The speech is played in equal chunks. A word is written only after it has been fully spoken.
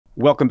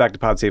Welcome back to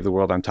Pod Save the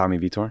World. I'm Tommy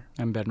Vietor.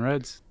 I'm Ben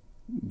Rhodes.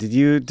 Did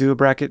you do a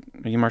bracket?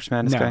 Are you March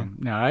Madness guy?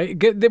 No.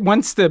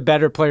 Once the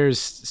better players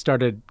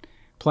started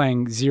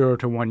playing 0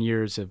 to 1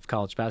 years of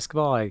college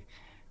basketball, I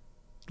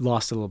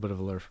lost a little bit of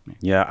allure for me.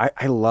 Yeah,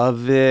 I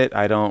love it.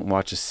 I don't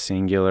watch a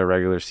singular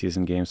regular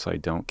season game, so I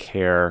don't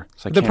care.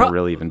 So I can't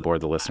really even bore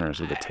the listeners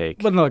with a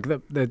take. Well, no, look,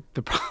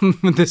 the problem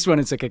with this one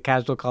is like a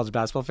casual college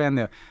basketball fan.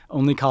 The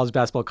only college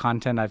basketball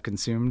content I've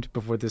consumed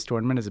before this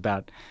tournament is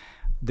about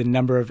the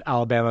number of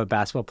Alabama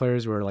basketball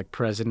players who are like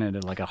present in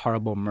like a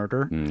horrible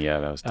murder.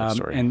 Yeah, that was a tough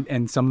story.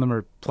 And some of them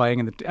are playing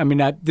in the. I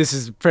mean, this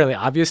is a fairly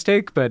obvious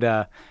take, but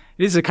it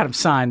is a kind of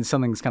sign that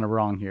something's kind of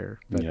wrong here.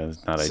 Yeah,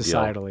 it's not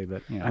societally,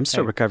 ideal. But I'm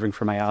still recovering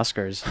from my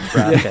Oscars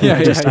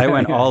bracket. I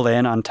went all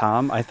in on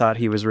Tom. I thought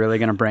he was really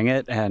going to bring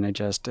it, and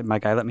my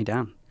guy let me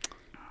down.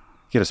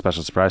 Get a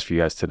special surprise for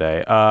you guys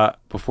today.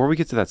 Before we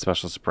get to that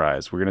special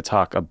surprise, we're going to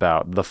talk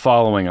about the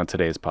following on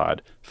today's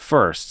pod.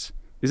 First,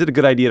 is it a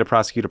good idea to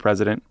prosecute a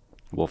president?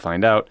 We'll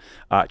find out.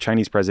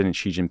 Chinese President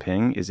Xi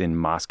Jinping is in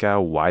Moscow.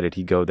 Why did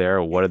he go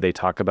there? What did they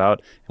talk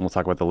about? And we'll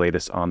talk about the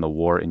latest on the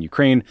war in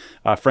Ukraine.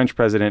 French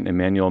President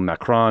Emmanuel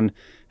Macron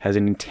has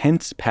an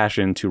intense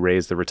passion to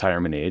raise the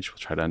retirement age. We'll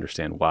try to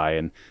understand why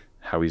and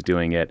how he's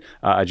doing it.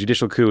 A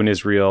judicial coup in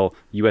Israel.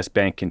 U.S.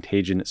 bank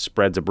contagion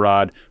spreads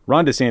abroad.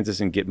 Ron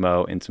DeSantis and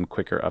Gitmo and some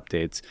quicker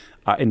updates.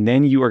 And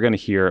then you are going to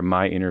hear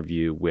my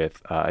interview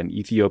with an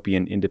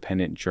Ethiopian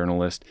independent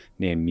journalist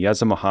named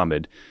Meaza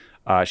Mohammed.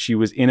 She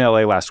was in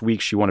LA last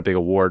week. She won a big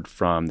award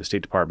from the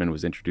State Department,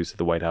 was introduced at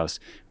the White House.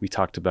 We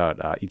talked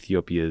about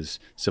Ethiopia's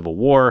civil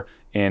war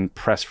and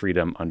press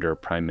freedom under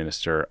Prime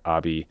Minister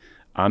Abiy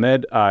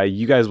Ahmed.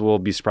 You guys will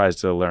be surprised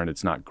to learn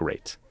it's not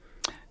great.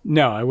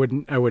 No, I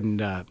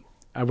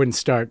wouldn't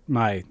start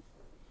my,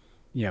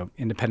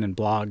 independent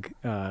blog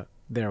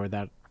there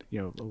without,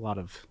 a lot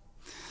of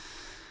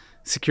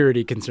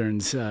security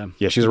concerns.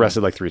 Yeah, she was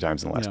arrested like 3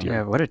 times in the last year.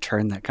 Yeah, what a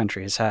turn that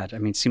country has had. I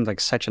mean, it seemed like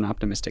such an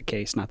optimistic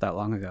case not that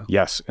long ago.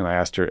 Yes, and I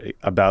asked her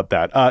about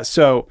that.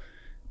 So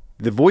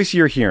the voice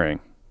you're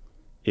hearing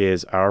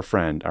is our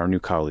friend, our new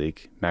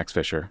colleague, Max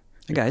Fisher.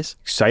 Hey, guys.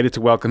 Excited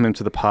to welcome him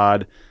to the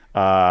pod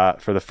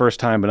for the first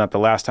time, but not the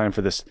last time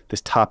for this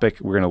topic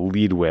we're going to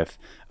lead with.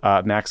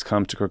 Max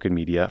comes to Crooked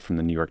Media from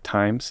the New York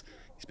Times.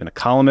 He's been a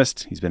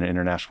columnist. He's been an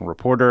international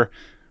reporter.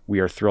 We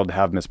are thrilled to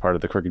have him as part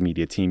of the Crooked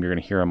Media team. You're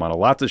going to hear him on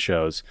lots of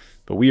shows,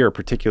 but we are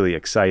particularly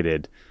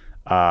excited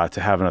to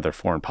have another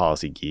foreign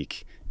policy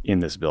geek in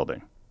this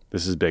building.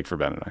 This is big for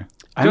Ben and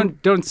I.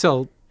 Don't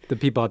sell the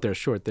people out there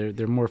short.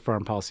 They're more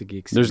foreign policy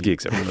geeks. There's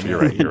geeks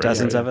everywhere. You're right.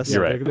 Dozens of us.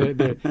 You're right.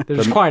 They're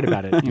just quiet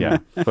about it. Yeah.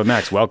 But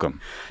Max, welcome.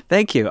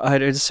 Thank you.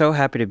 I'm so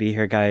happy to be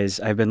here,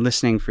 guys. I've been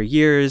listening for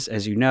years,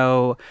 as you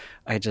know.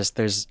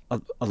 There's a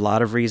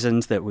lot of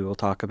reasons that we will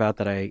talk about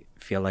that I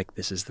feel like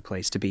this is the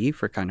place to be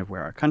for kind of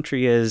where our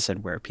country is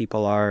and where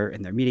people are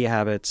and their media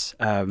habits.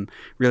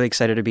 Really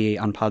excited to be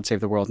on Pod Save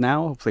the World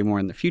now, hopefully more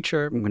in the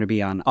future. I'm going to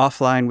be on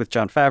Offline with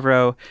Jon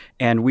Favreau,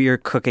 and we are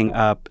cooking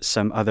up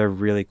some other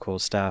really cool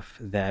stuff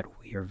that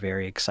we are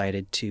very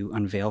excited to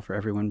unveil for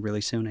everyone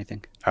really soon, I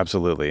think.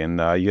 Absolutely. And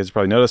you guys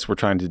probably noticed we're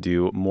trying to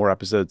do more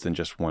episodes than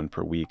just one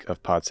per week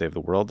of Pod Save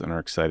the World, and are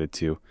excited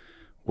to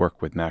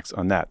work with Max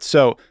on that.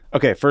 So,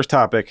 okay, first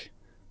topic,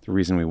 the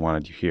reason we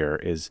wanted you here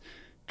is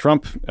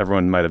Trump,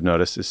 everyone might have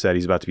noticed, has said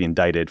he's about to be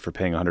indicted for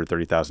paying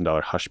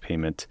 $130,000 hush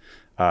payment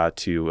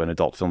to an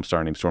adult film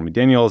star named Stormy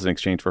Daniels in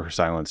exchange for her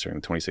silence during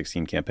the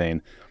 2016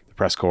 campaign. The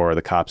press corps,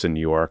 the cops in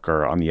New York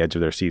are on the edge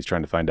of their seats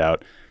trying to find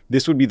out.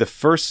 This would be the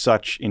first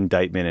such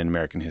indictment in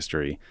American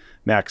history.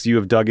 Max, you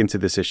have dug into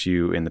this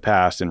issue in the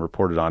past and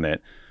reported on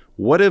it.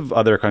 What have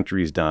other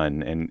countries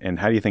done, and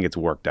how do you think it's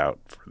worked out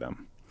for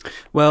them?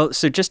 Well,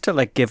 so just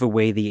to give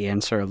away the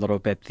answer a little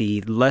bit,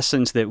 the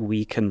lessons that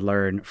we can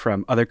learn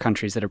from other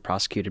countries that have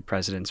prosecuted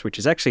presidents, which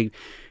is actually,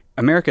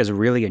 America is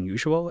really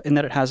unusual in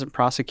that it hasn't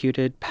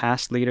prosecuted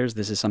past leaders.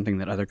 This is something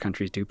that other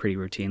countries do pretty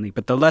routinely.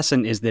 But the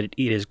lesson is that it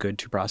is good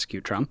to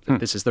prosecute Trump.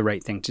 This is the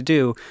right thing to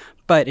do.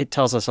 But it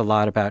tells us a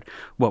lot about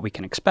what we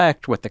can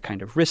expect, what the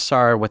kind of risks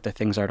are, what the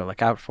things are to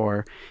look out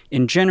for.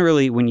 And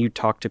generally, when you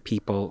talk to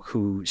people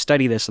who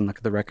study this and look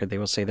at the record, they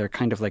will say there are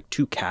kind of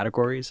 2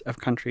 categories of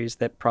countries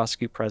that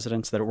prosecute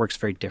presidents, that it works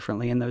very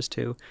differently in those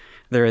 2.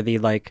 There are the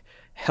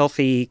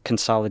healthy,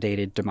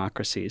 consolidated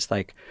democracies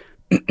like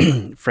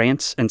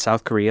France and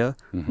South Korea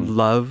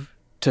love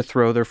to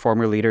throw their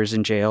former leaders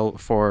in jail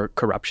for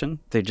corruption.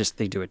 They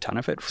do a ton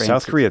of it.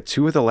 South Korea,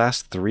 2 of the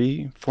last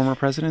 3 former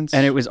presidents?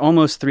 And it was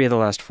almost 3 of the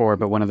last 4,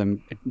 but one of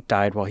them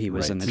died while he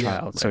was in the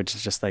trial. Right. So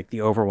it's just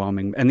the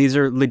overwhelming. And these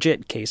are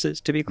legit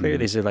cases, to be clear.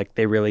 These are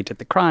they really did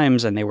the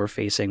crimes and they were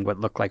facing what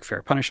looked like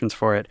fair punishments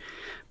for it.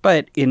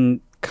 But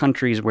in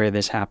countries where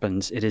this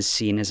happens, it is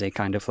seen as a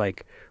kind of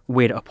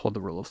way to uphold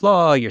the rule of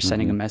law. You're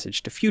sending a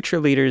message to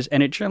future leaders,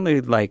 and it generally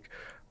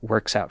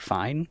works out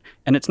fine.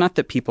 And it's not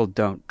that people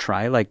don't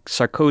try.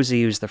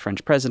 Sarkozy, who's the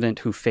French president,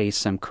 who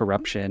faced some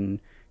corruption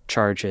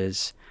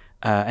charges,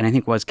 and I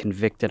think was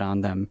convicted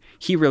on them.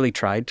 He really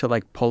tried to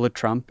like pull a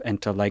Trump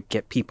and to like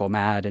get people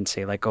mad and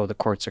say like, oh, the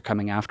courts are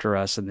coming after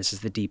us and this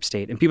is the deep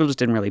state. And people just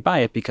didn't really buy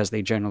it because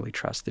they generally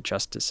trust the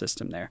justice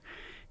system there.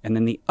 And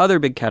then the other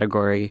big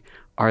category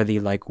are the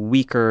like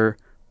weaker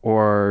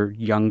or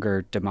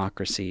younger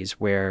democracies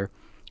where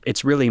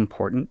it's really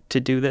important to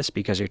do this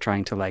because you're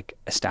trying to like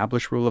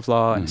establish rule of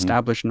law and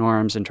establish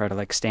norms and try to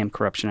like stamp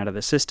corruption out of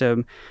the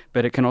system.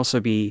 But it can also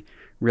be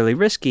really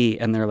risky.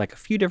 And there are like a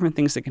few different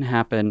things that can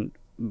happen,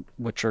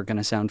 which are going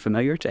to sound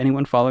familiar to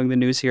anyone following the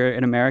news here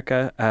in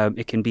America.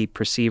 It can be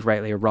perceived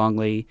rightly or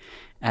wrongly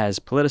as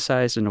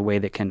politicized in a way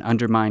that can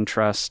undermine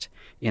trust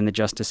in the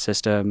justice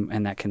system,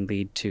 and that can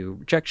lead to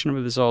rejection of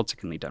the results. It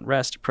can lead to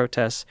unrest,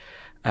 protests.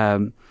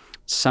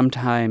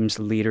 Sometimes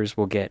leaders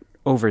will get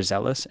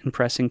overzealous in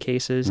pressing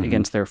cases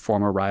against their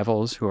former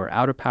rivals who are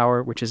out of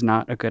power, which is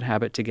not a good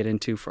habit to get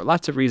into for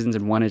lots of reasons.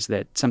 And one is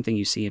that something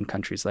you see in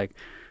countries like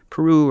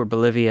Peru or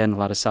Bolivia and a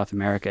lot of South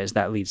America is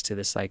that leads to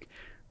this like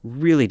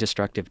really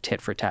destructive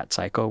tit-for-tat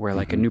cycle where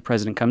like a new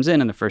president comes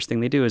in and the first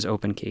thing they do is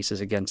open cases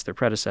against their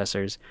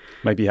predecessors.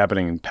 Might be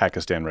happening in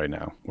Pakistan right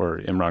now, where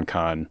Imran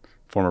Khan,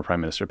 former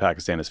prime minister of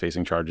Pakistan, is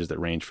facing charges that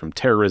range from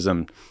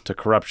terrorism to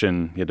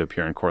corruption. He had to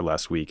appear in court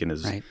last week and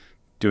is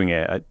doing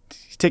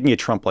he's taking a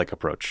Trump-like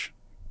approach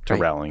to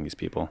rallying these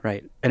people.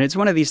 Right. And it's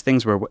one of these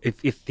things where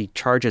if the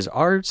charges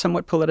are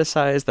somewhat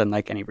politicized, then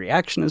like any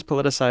reaction is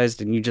politicized,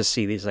 and you just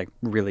see these like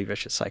really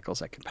vicious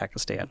cycles like in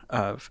Pakistan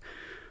of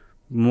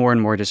more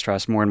and more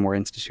distrust, more and more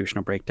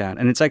institutional breakdown.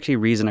 And it's actually a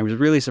reason I was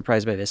really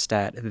surprised by this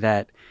stat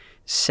that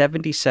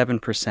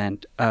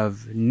 77%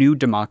 of new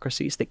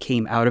democracies that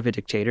came out of a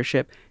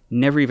dictatorship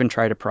never even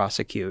try to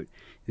prosecute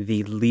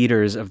the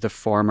leaders of the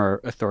former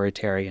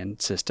authoritarian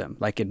system,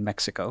 like in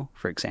Mexico,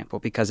 for example,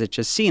 because it's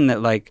just seen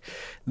that like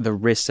the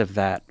risks of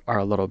that are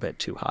a little bit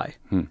too high.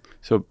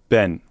 So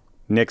Ben,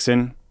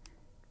 Nixon,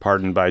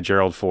 pardoned by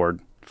Gerald Ford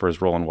for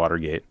his role in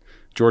Watergate.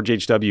 George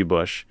H.W.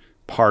 Bush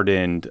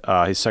pardoned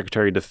his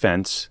Secretary of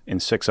Defense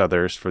and 6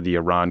 others for the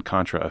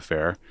Iran-Contra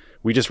affair.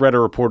 We just read a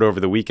report over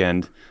the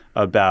weekend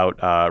about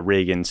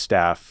Reagan's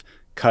staff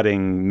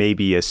cutting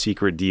maybe a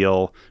secret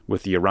deal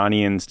with the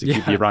Iranians to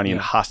keep the Iranian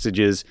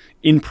hostages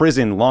in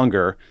prison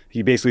longer.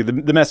 He basically,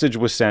 the message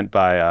was sent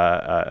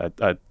by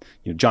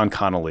John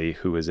Connolly,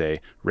 who is a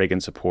Reagan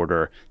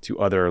supporter, to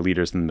other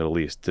leaders in the Middle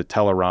East to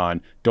tell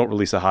Iran, don't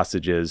release the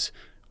hostages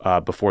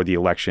before the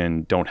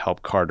election, don't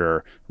help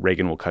Carter,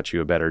 Reagan will cut you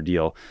a better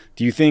deal.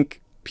 Do you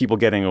think people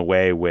getting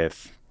away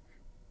with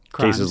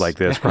cases like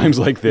this, crimes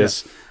like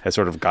this, has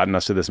sort of gotten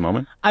us to this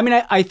moment? I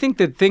mean, I think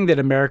the thing that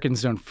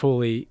Americans don't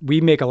fully, we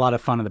make a lot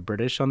of fun of the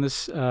British on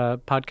this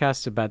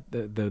podcast about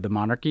the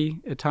monarchy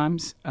at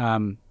times.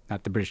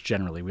 Not the British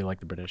generally, we like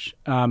the British.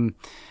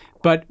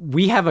 But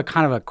we have a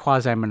kind of a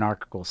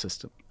quasi-monarchical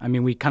system. I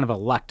mean, we kind of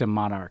elect a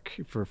monarch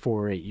for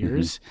 4 or 8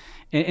 years.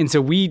 And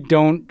so we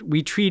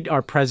treat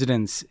our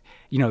presidents,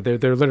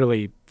 they're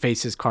literally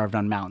faces carved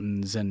on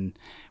mountains. And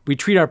we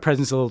treat our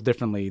presidents a little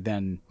differently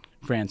than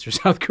France or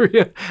South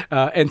Korea,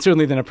 and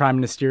certainly than a prime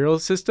ministerial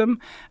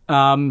system.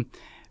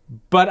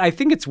 But I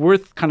think it's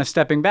worth kind of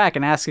stepping back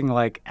and asking,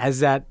 like, has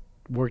that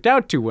worked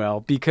out too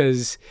well?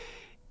 Because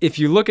if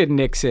you look at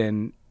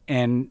Nixon,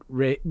 and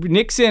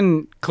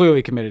Nixon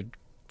clearly committed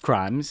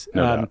crimes.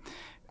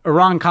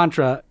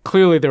 Iran-Contra,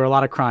 clearly there were a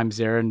lot of crimes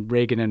there, and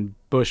Reagan and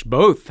Bush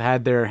both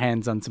had their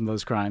hands on some of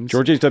those crimes.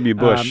 George H.W.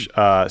 Bush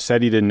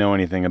said he didn't know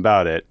anything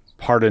about it,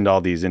 pardoned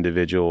all these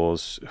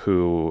individuals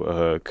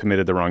who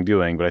committed the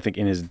wrongdoing, but I think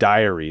in his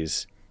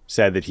diaries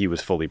said that he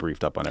was fully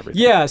briefed up on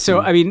everything. Yeah, so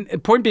I mean,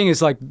 point being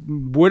is like,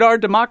 would our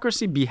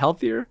democracy be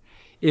healthier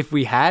if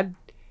we had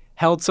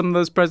held some of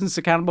those presidents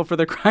accountable for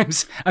their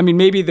crimes? I mean,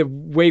 maybe the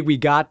way we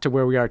got to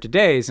where we are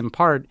today is in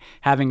part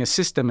having a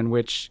system in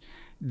which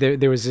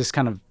there was this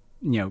kind of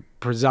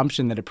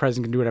presumption that a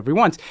president can do whatever he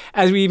wants,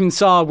 as we even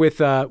saw with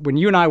when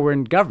you and I were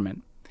in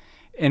government.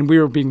 And we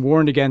were being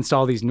warned against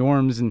all these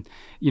norms and,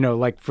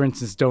 like, for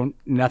instance,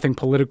 nothing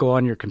political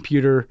on your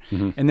computer.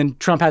 And then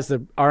Trump has the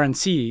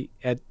RNC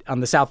on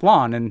the South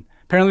Lawn, and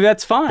apparently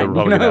that's fine. The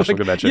Republican National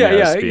Convention.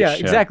 Yeah,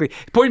 exactly.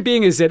 Point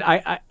being is that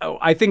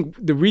I think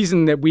the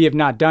reason that we have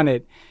not done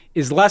it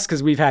is less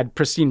because we've had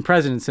pristine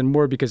presidents and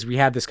more because we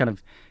had this kind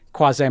of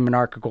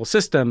quasi-monarchical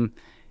system.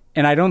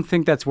 And I don't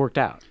think that's worked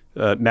out.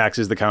 Max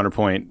is the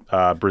counterpoint,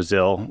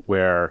 Brazil,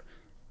 where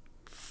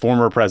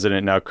former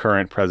president, now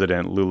current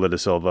president, Lula da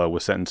Silva,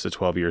 was sentenced to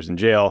 12 years in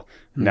jail.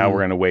 Now we're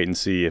going to wait and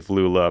see if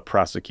Lula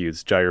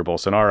prosecutes Jair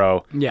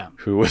Bolsonaro,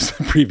 who was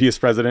the previous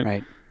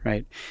president.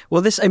 Right.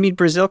 Well,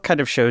 Brazil kind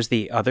of shows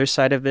the other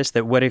side of this,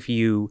 that what if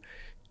you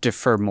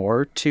defer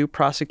more to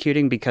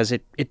prosecuting, because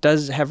it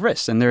does have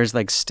risks. And there's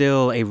like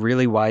still a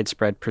really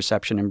widespread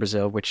perception in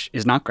Brazil, which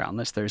is not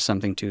groundless. There's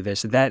something to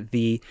this, that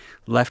the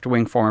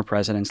left-wing former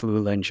presidents,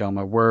 Lula and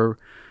Dilma, were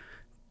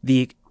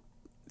the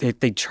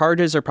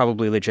charges are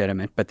probably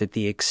legitimate, but that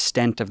the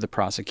extent of the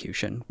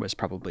prosecution was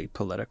probably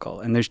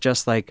political. And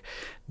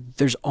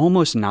there's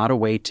almost not a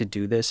way to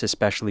do this,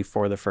 especially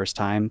for the first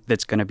time,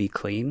 that's going to be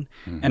clean.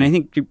 And I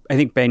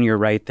think, Ben, you're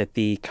right that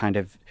the kind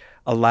of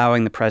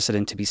allowing the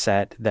precedent to be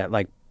set that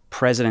like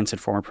presidents and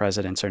former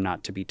presidents are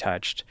not to be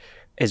touched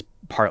is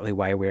partly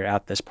why we're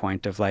at this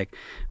point of like,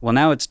 well,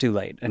 now it's too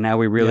late. And now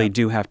we really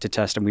do have to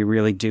test and we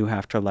really do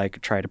have to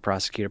like try to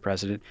prosecute a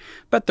president.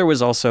 But there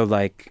was also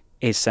like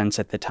a sense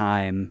at the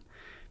time,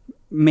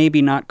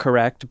 maybe not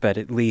correct, but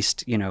at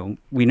least, you know,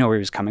 we know where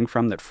he was coming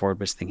from, that Ford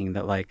was thinking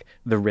that like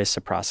the risks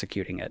of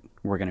prosecuting it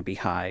were going to be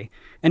high.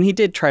 And he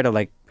did try to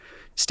like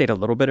state a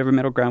little bit of a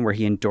middle ground where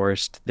he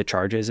endorsed the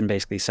charges and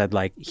basically said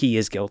like he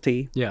is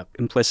guilty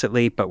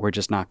implicitly, but we're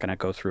just not going to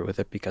go through with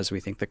it because we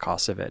think the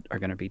costs of it are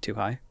going to be too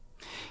high.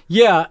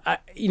 Yeah.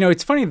 You know,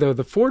 it's funny though,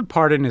 the Ford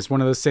pardon is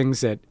one of those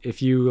things that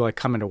if you like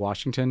come into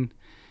Washington,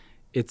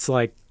 it's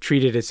like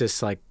treated as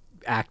this like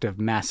act of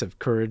massive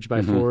courage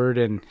by Ford,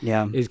 and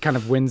it kind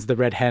of wins the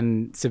Red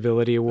Hen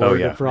Civility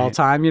Award for all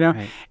time, you know?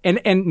 Right.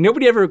 And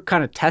nobody ever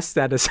kind of tests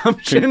that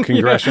assumption.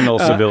 Congressional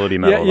Civility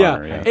Medal of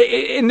Honor.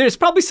 And there's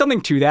probably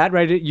something to that,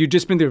 right? You've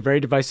just been through a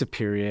very divisive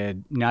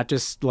period, not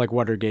just like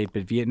Watergate,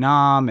 but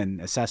Vietnam and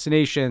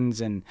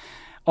assassinations and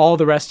all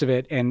the rest of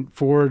it. And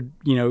Ford,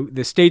 you know,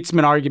 the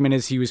statesman argument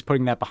is he was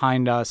putting that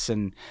behind us.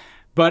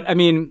 But I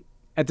mean,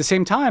 at the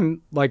same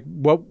time, like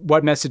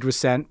what message was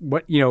sent,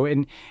 what, you know,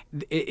 and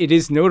it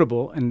is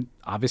notable, and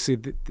obviously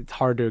it's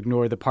hard to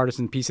ignore the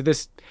partisan piece of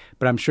this,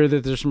 but I'm sure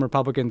that there's some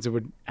Republicans that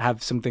would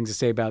have some things to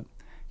say about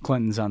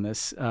Clinton's on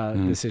this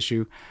this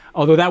issue,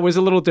 although that was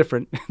a little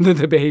different.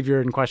 The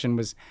behavior in question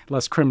was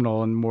less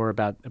criminal and more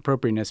about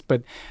appropriateness.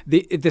 But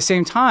at the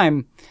same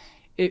time,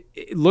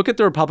 look at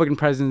the Republican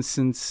presidents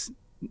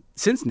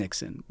since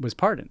Nixon was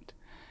pardoned.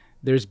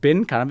 There's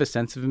been kind of a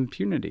sense of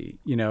impunity,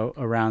 you know,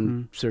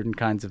 around certain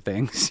kinds of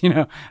things, you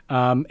know,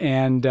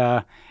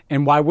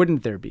 and why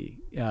wouldn't there be,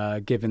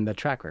 given the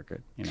track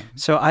record, you know?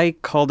 So I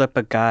called up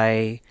a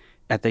guy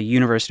at the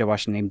University of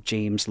Washington named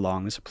James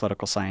Long, who's a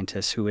political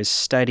scientist who has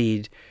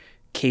studied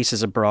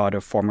cases abroad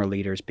of former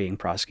leaders being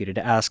prosecuted,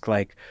 to ask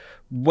like,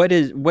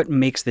 what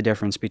makes the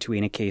difference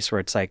between a case where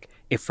it's like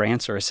a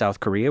France or a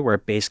South Korea where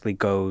it basically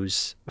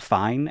goes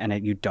fine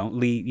and you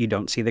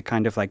don't see the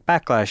kind of like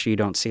backlash, you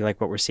don't see like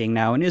what we're seeing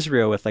now in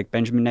Israel with like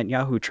Benjamin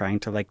Netanyahu trying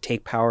to like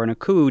take power in a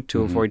coup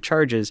to avoid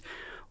charges,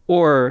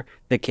 or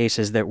the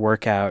cases that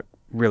work out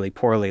really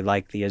poorly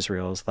like the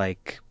Israels,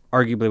 like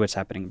arguably what's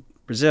happening in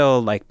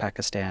Brazil, like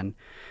Pakistan.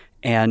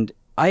 And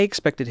I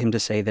expected him to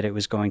say that it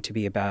was going to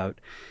be about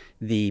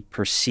the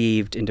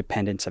perceived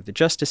independence of the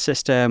justice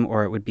system,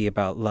 or it would be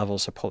about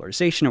levels of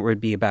polarization, or it would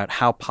be about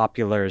how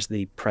popular is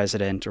the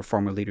president or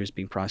former leaders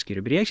being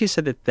prosecuted. But he actually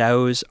said that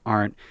those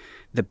aren't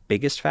the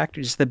biggest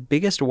factors. The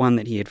biggest one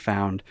that he had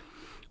found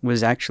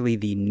was actually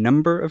the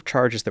number of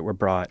charges that were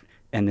brought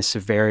and the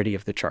severity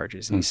of the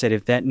charges. And he said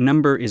if that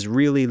number is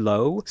really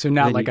low... So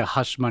not like a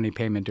hush money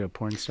payment to a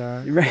porn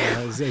star? Right.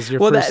 Is your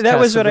well, first that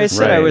was what I test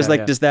said. Right. I was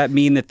like, does that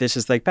mean that this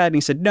is like bad? And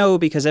he said, no,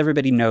 because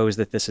everybody knows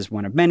that this is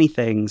one of many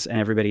things, and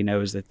everybody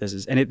knows that this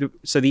is...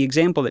 So the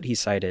example that he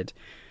cited,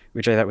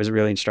 which I thought was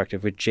really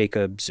instructive, with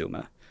Jacob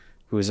Zuma,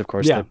 who is, of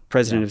course, the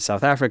president of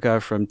South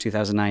Africa from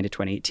 2009 to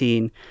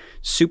 2018,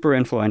 super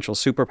influential,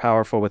 super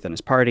powerful within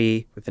his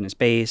party, within his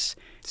base.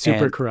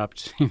 Super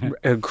corrupt.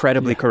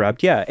 Incredibly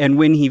corrupt, And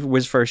when he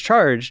was first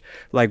charged,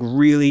 like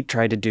really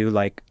tried to do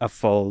like a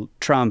full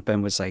Trump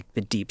and was like,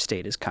 the deep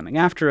state is coming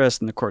after us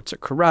and the courts are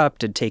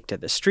corrupt, and take to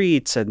the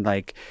streets and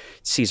like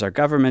seize our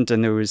government.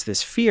 And there was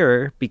this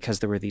fear, because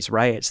there were these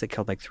riots that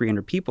killed like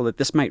 300 people, that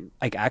this might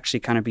like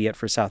actually kind of be it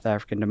for South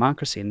African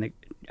democracy.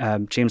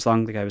 And James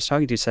Long, the guy I was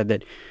talking to, said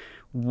that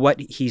what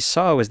he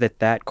saw was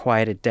that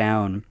quieted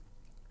down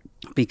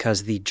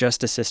because the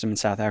justice system in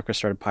South Africa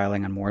started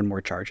piling on more and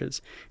more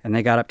charges. And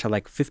they got up to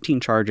like 15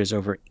 charges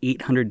over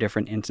 800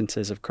 different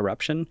instances of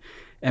corruption.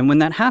 And when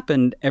that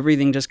happened,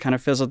 everything just kind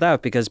of fizzled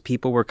out, because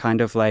people were kind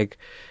of like,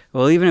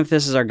 well, even if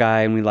this is our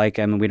guy and we like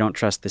him and we don't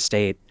trust the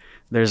state,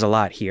 there's a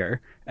lot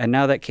here. And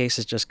now that case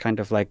is just kind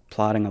of like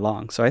plodding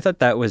along. So I thought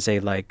that was a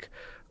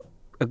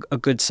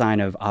good sign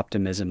of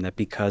optimism, that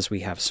because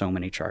we have so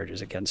many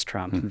charges against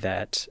Trump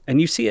that,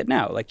 and you see it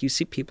now, like you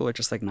see people are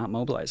just like not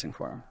mobilizing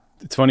for him.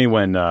 It's funny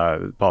when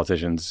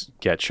politicians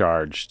get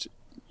charged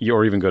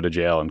or even go to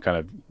jail and kind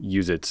of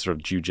use it sort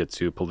of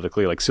jujitsu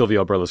politically, like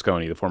Silvio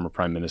Berlusconi, the former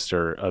prime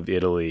minister of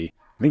Italy.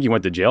 I think he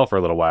went to jail for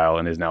a little while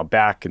and is now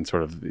back and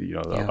sort of, you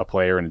know, a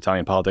player in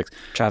Italian politics.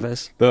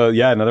 Chavez.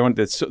 Another one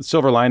that's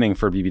silver lining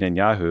for Bibi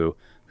Netanyahu,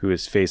 who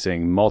is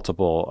facing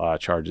multiple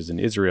charges in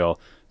Israel.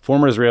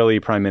 Former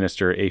Israeli Prime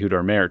Minister Ehud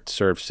Olmert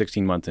served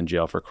 16 months in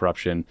jail for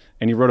corruption,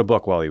 and he wrote a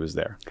book while he was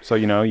there. So,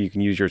 you know, you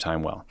can use your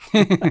time well.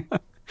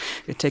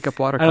 You take up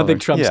watercolor. I don't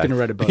think Trump's going to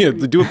write a book. Yeah,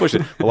 do a Bush.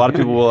 A lot of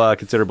people will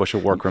consider Bush a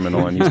war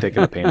criminal, and he's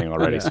taken a painting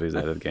already, so he's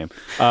out of the game.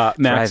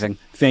 Max,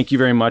 thank you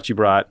very much. You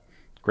brought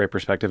great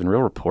perspective and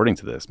real reporting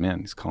to this. Man,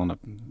 he's calling up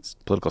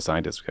political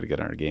scientists. We've got to get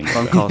on our game.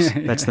 Phone calls.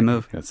 That's the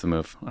move. That's the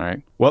move. All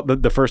right. Well,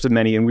 the first of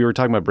many, and we were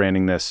talking about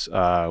branding this.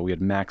 We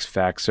had Max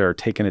Faxer,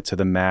 taking it to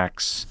the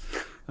max.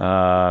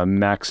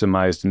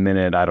 Maximized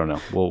minute. I don't know.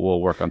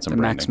 We'll work on some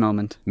branding. Max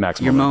moment. Max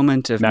Your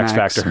moment of Max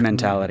max factor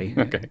mentality.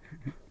 Okay.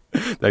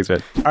 Thanks,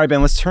 Ben. All right,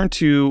 Ben, let's turn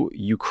to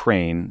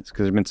Ukraine because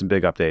there's been some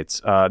big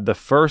updates. The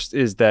first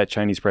is that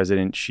Chinese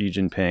President Xi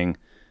Jinping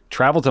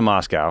traveled to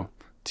Moscow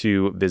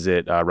to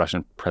visit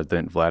Russian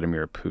President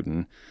Vladimir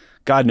Putin.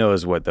 God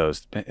knows what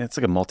it's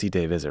like a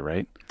multi-day visit,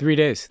 right? 3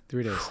 days.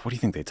 What do you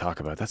think they talk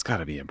about? That's got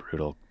to be a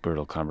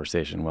brutal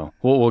conversation. Well,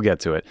 we'll get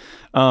to it.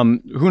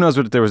 Who knows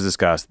what there was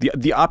discussed?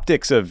 The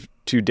optics of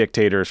two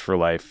dictators for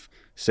life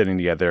sitting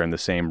together in the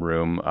same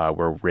room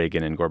where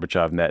Reagan and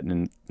Gorbachev met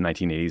in the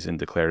 1980s and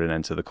declared an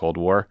end to the Cold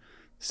War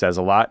says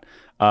a lot.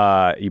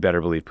 You better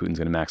believe Putin's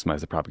going to maximize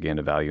the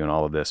propaganda value in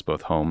all of this,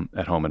 both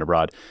at home and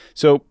abroad.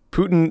 So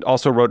Putin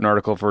also wrote an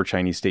article for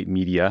Chinese state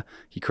media.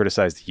 He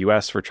criticized the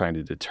U.S. for trying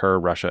to deter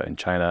Russia and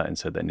China and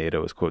said that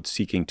NATO is, quote,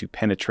 seeking to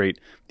penetrate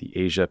the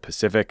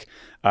Asia-Pacific.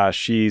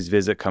 Xi's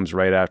visit comes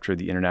right after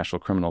the International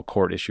Criminal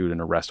Court issued an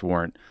arrest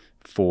warrant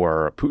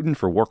for Putin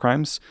for war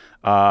crimes.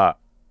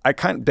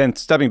 Ben,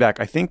 stepping back,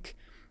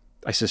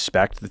 I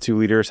suspect the two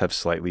leaders have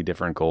slightly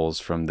different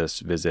goals from this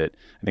visit.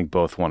 I think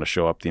both want to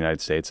show up the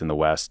United States and the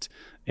West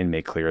and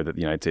make clear that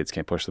the United States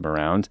can't push them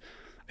around.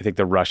 I think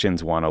the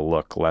Russians want to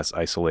look less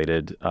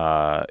isolated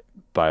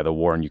by the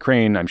war in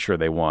Ukraine. I'm sure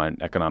they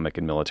want economic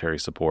and military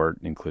support,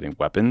 including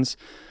weapons.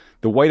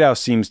 The White House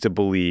seems to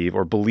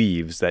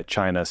believes that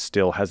China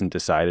still hasn't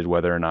decided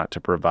whether or not to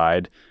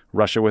provide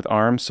Russia with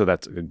arms, so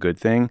that's a good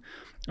thing.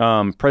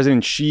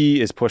 President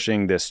Xi is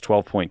pushing this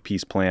 12-point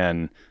peace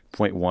plan.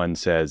 Point 1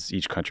 says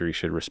each country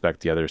should respect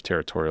the other's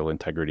territorial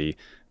integrity.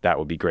 That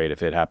would be great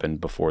if it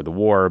happened before the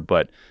war,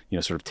 but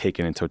sort of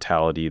taken in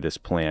totality, this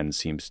plan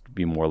seems to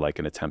be more like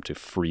an attempt to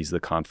freeze the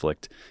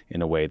conflict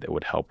in a way that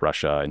would help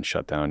Russia and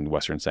shut down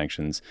Western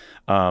sanctions.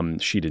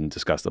 Xi didn't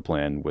discuss the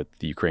plan with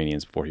the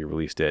Ukrainians before he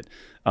released it,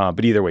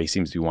 but either way, he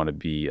seems to want to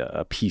be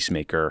a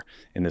peacemaker,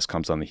 and this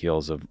comes on the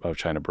heels of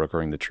China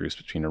brokering the truce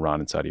between Iran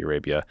and Saudi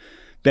Arabia.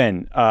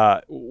 Ben,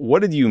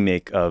 what did you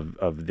make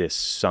of this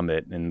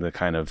summit and the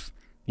kind of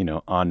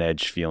on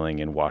edge feeling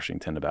in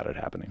Washington about it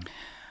happening?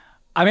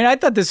 I mean, I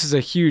thought this was a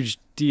huge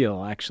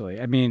deal, actually.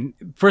 I mean,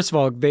 first of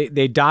all,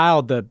 they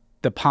dialed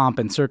the pomp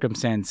and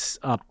circumstance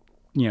up,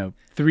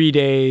 3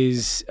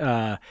 days.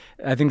 I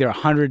think there are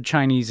 100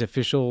 Chinese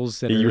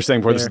officials that you were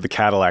saying before this is the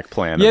Cadillac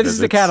plan. Yeah, this is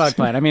the Cadillac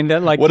plan. I mean,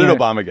 what did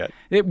Obama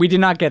get? We did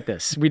not get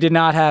this. We did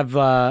not have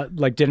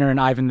dinner in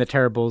Ivan the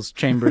Terrible's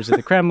chambers at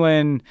the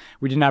Kremlin.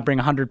 We did not bring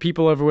 100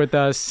 people over with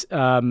us.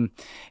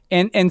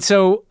 And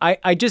so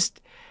I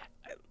just...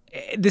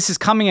 This is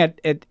coming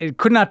at it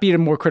could not be at a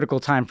more critical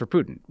time for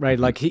Putin, right?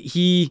 Mm-hmm. Like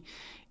he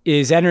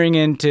is entering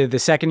into the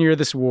second year of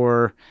this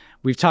war.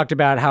 We've talked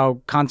about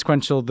how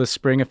consequential the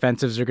spring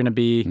offensives are going to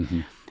be.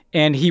 Mm-hmm.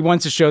 And he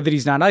wants to show that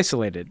he's not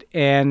isolated.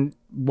 And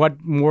what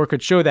more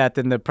could show that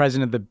than the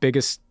president of the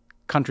biggest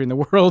country in the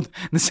world,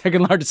 the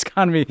second largest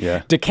economy,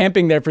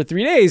 decamping there for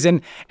 3 days.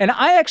 And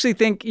I actually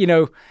think,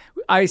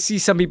 I see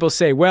some people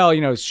say,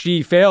 well,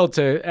 Xi failed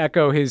to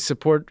echo his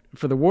support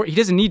for the war. He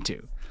doesn't need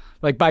to.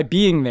 Like by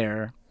being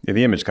there. Yeah,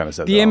 the image kind of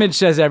says the image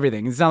says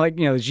everything. It's not like,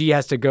 Xi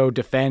has to go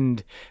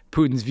defend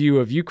Putin's view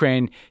of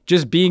Ukraine.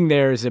 Just being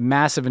there is a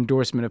massive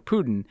endorsement of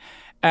Putin.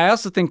 I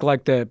also think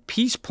like the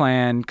peace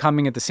plan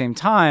coming at the same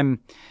time,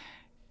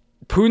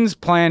 Putin's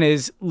plan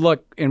is,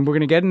 look, and we're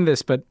going to get into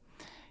this, but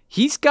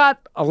he's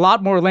got a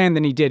lot more land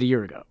than he did a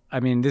year ago.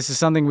 I mean, this is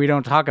something we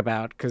don't talk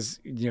about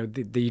because,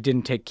 he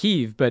didn't take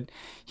Kyiv, but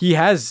he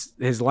has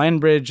his land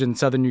bridge in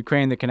southern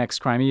Ukraine that connects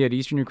Crimea to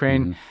eastern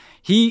Ukraine. Mm-hmm.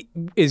 He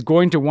is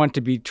going to want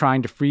to be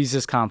trying to freeze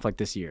this conflict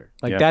this year.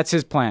 That's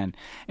his plan.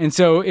 And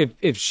so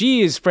if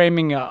Xi is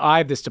framing I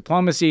have this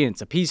diplomacy and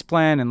it's a peace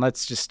plan and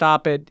let's just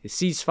stop it, a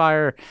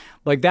ceasefire,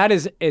 like that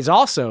is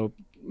also,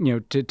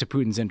 to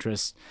Putin's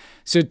interests.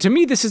 So to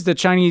me, this is the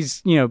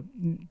Chinese,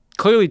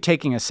 clearly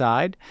taking a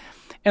side.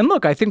 And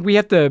look, I think we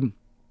have to,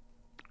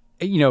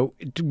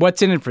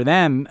 what's in it for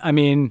them? I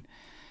mean,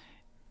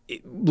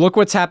 look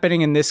what's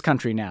happening in this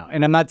country now.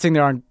 And I'm not saying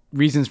there aren't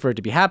reasons for it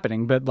to be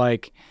happening, but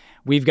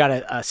we've got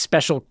a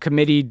special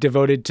committee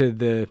devoted to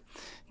the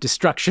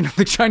destruction of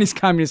the Chinese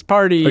Communist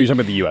Party. Oh, you're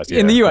talking about the U.S.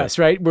 In the U.S.,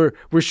 right?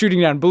 We're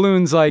shooting down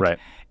balloons. Right.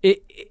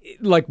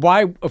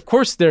 Why? Of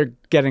course, they're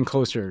getting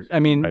closer. I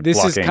mean,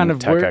 this is kind of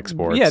tech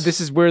exports. Yeah,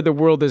 this is where the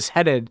world is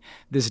headed.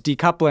 This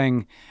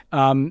decoupling,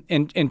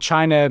 and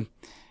China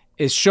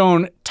is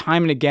shown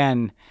time and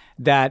again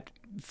that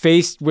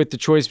faced with the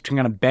choice between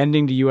kind of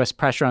bending to U.S.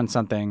 pressure on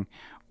something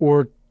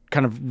or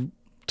kind of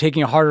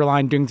taking a harder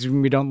line, doing things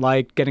we don't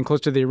like, getting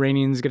close to the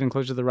Iranians, getting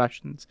close to the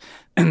Russians.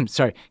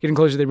 Getting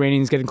close to the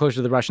Iranians, getting close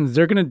to the Russians.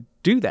 They're going to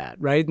do that,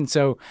 right? And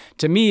so,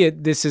 to me,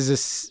 this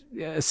is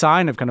a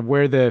sign of kind of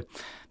where the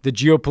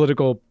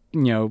geopolitical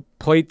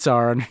plates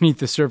are underneath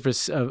the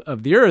surface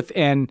of the earth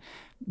and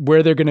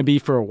where they're going to be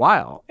for a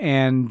while.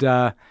 And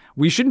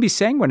we shouldn't be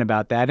sanguine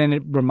about that. And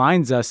it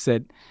reminds us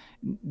that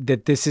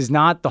this is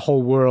not the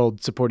whole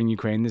world supporting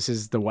Ukraine. This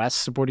is the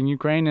West supporting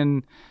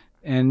Ukraine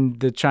and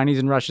the Chinese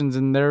and Russians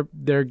and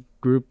their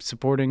group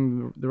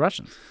supporting the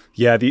Russians.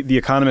 Yeah, the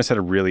Economist had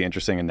a really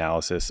interesting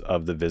analysis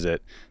of the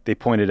visit. They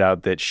pointed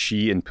out that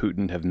Xi and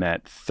Putin have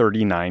met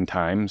 39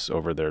 times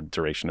over their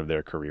duration of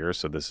their careers,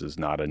 so this is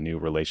not a new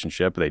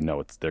relationship. They know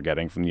what they're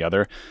getting from the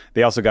other.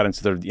 They also got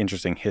into the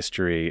interesting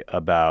history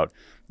about,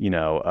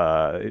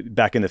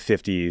 back in the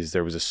 50s,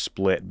 there was a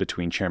split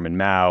between Chairman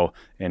Mao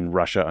and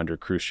Russia under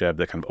Khrushchev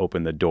that kind of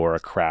opened the door,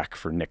 a crack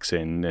for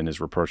Nixon and his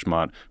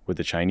rapprochement with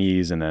the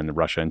Chinese. And then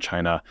Russia and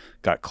China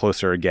got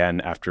closer again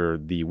after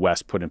the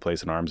West put in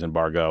place an arms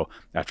embargo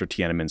after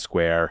Tiananmen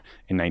Square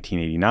in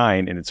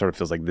 1989. And it sort of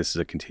feels like this is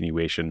a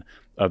continuation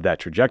of that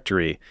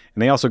trajectory.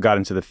 And they also got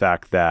into the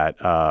fact that,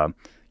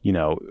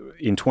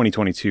 in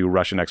 2022,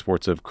 Russian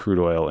exports of crude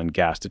oil and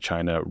gas to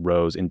China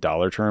rose in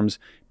dollar terms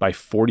by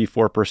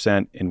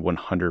 44% and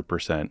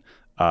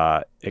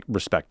 100%,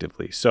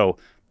 respectively. So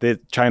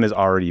China's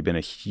already been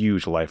a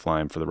huge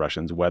lifeline for the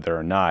Russians, whether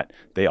or not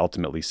they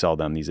ultimately sell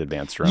them these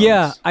advanced drones.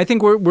 Yeah, I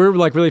think we're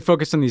like really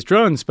focused on these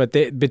drones, but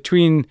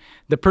between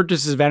the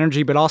purchases of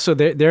energy, but also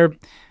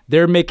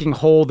they're making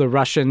whole the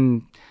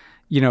Russian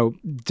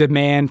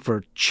demand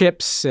for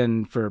chips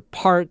and for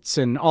parts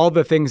and all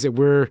the things that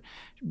we're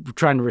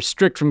trying to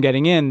restrict from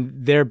getting in.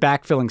 They're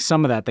backfilling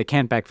some of that. They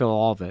can't backfill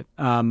all of it.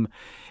 And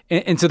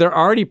so they're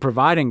already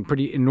providing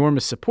pretty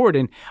enormous support.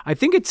 And I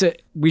think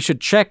we should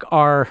check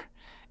our,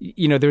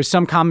 there's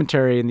some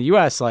commentary in the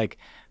U.S. like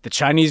the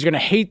Chinese are going to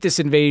hate this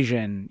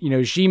invasion.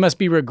 Xi must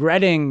be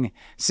regretting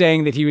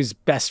saying that he was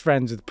best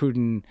friends with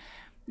Putin.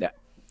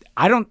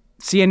 I don't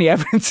see any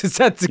evidence that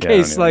that's the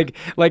case. Like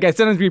I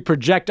sometimes we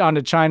project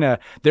onto China,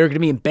 they're going to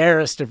be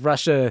embarrassed if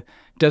Russia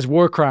does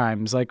war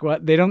crimes. Like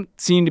what? They don't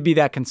seem to be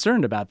that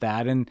concerned about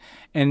that. And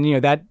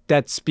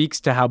that speaks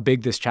to how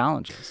big this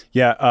challenge is.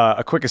 Yeah.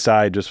 A quick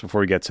aside, just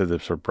before we get to the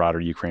sort of broader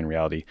Ukraine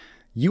reality,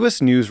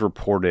 U.S. News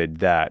reported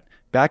that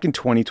back in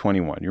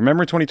 2021, you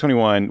remember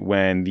 2021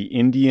 when the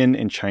Indian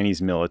and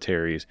Chinese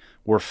militaries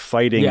were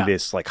fighting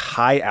this like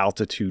high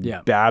altitude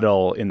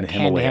battle in the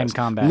Himalayas, hand-to-hand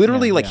combat.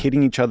 Literally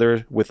hitting each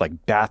other with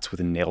like bats with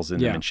nails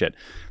in them and shit.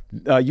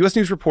 U.S.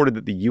 News reported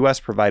that the U.S.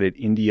 provided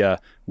India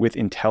with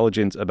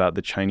intelligence about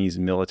the Chinese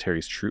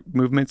military's troop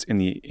movements in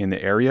the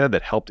area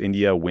that helped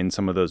India win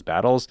some of those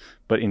battles,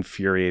 but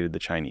infuriated the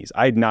Chinese.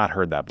 I had not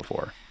heard that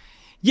before.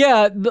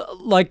 Yeah,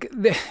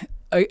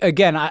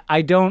 again,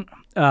 I don't.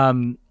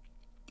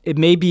 It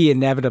may be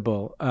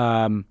inevitable,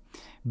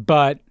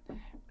 but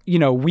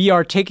we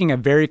are taking a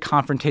very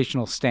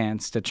confrontational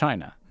stance to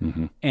China,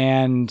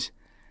 and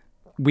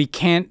we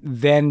can't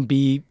then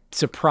be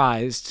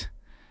surprised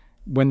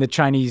when the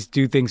Chinese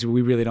do things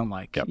we really don't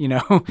like.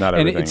 Not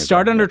and it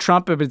started under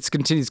Trump, but it's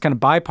continued. It's kind of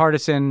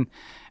bipartisan.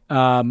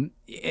 And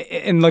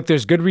look,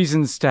 there's good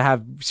reasons to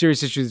have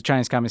serious issues with the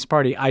Chinese Communist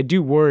Party. I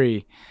do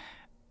worry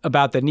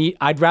about the need.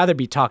 I'd rather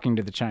be talking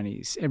to the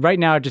Chinese. And right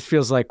now, it just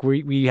feels like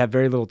we have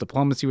very little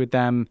diplomacy with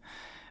them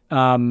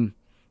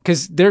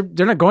because they're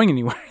not going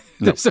anywhere.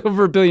 There's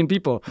over 1 billion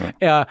people.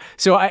 Right.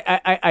 So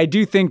I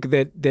do think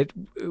that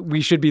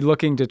we should be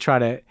looking to try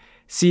to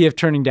see if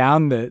turning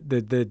down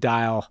the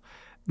dial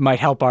might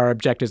help our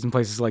objectives in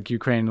places like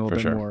Ukraine a little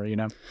bit more,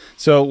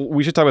 So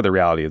we should talk about the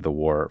reality of the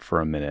war for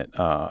a minute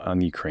on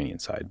the Ukrainian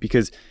side,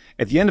 because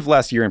at the end of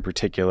last year in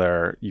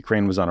particular,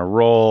 Ukraine was on a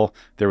roll.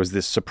 There was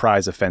this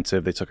surprise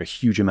offensive. They took a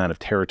huge amount of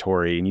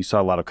territory, and you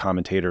saw a lot of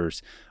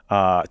commentators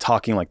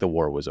talking like the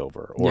war was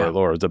over or the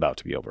war was about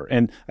to be over.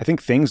 And I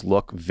think things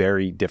look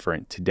very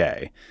different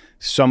today.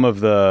 Some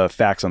of the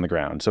facts on the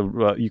ground.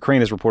 So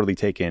Ukraine has reportedly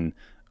taken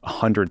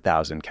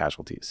 100,000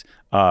 casualties.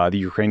 The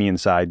Ukrainian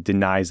side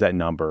denies that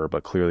number,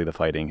 but clearly the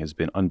fighting has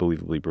been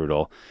unbelievably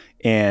brutal.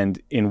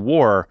 And in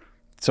war,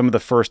 some of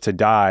the first to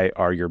die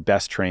are your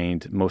best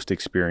trained, most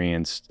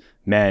experienced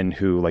men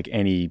who, like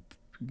any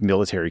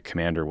military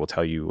commander will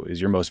tell you, is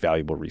your most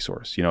valuable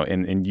resource.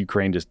 And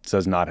Ukraine just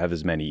does not have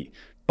as many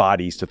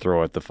bodies to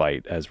throw at the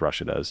fight as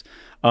Russia does.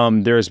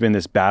 There has been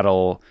this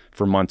battle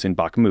for months in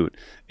Bakhmut.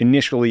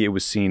 Initially, it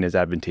was seen as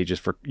advantageous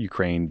for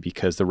Ukraine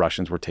because the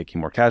Russians were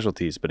taking more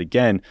casualties. But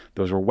again,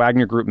 those were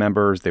Wagner Group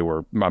members. They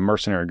were a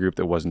mercenary group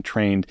that wasn't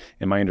trained.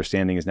 And my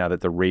understanding is now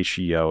that the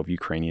ratio of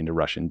Ukrainian to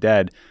Russian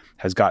dead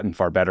has gotten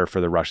far better for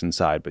the Russian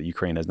side, but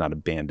Ukraine has not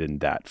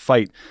abandoned that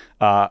fight.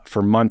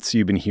 For months,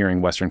 you've been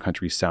hearing Western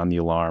countries sound the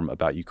alarm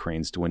about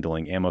Ukraine's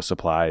dwindling ammo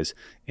supplies,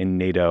 and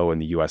NATO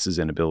and the U.S.'s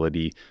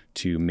inability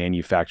to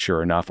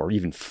manufacture enough or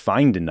even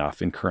find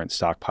enough in current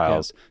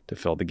stockpiles to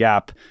fill the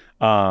gap.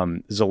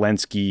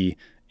 Zelensky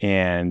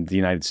and the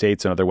United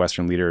States and other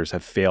Western leaders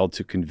have failed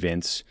to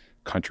convince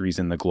countries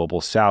in the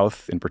global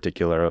south, in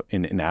particular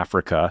in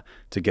Africa,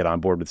 to get on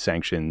board with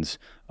sanctions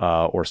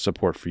or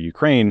support for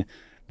Ukraine.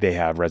 They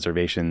have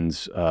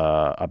reservations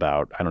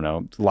about, I don't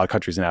know, a lot of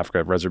countries in Africa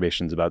have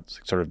reservations about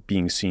sort of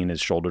being seen as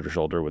shoulder to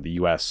shoulder with the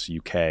US,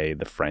 UK,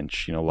 the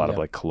French, a lot of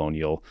like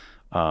colonial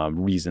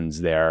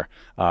reasons there.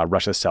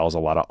 Russia sells a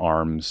lot of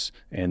arms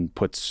and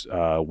puts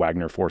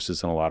Wagner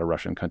forces in a lot of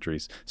Russian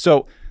countries.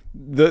 So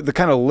the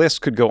kind of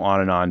list could go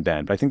on and on,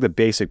 Ben, but I think the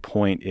basic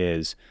point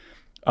is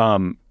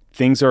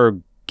things are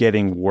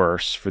getting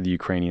worse for the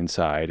Ukrainian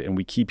side, and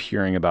we keep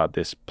hearing about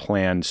this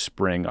planned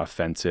spring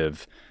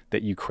offensive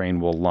that Ukraine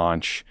will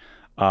launch,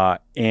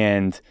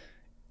 and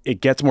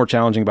it gets more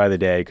challenging by the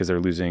day because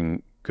they're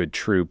losing good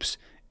troops,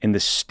 and the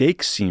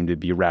stakes seem to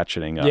be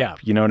ratcheting up. Yeah.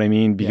 You know what I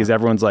mean? Because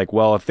everyone's like,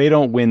 well, if they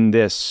don't win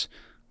this,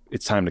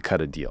 it's time to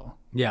cut a deal.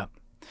 Yeah.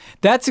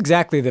 That's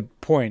exactly the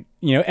point.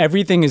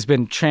 Everything has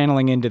been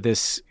channeling into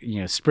this,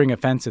 spring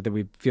offensive that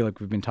we feel like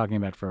we've been talking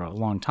about for a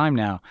long time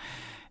now.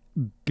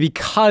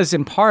 Because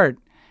in part,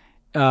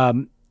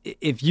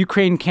 if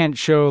Ukraine can't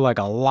show like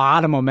a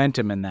lot of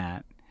momentum in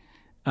that,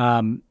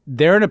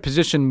 they're in a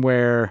position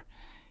where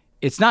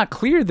it's not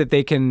clear that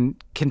they can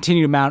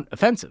continue to mount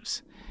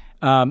offensives.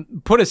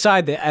 Put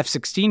aside the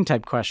F-16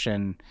 type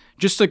question,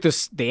 just like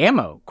the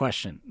ammo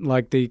question,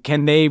 like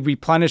can they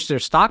replenish their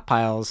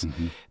stockpiles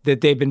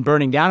that they've been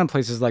burning down in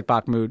places like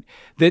Bakhmut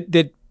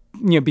that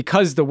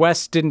because the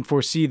West didn't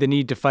foresee the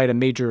need to fight a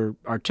major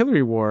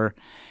artillery war,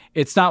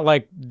 it's not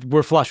like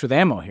we're flush with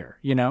ammo here,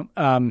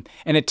 and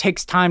it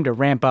takes time to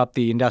ramp up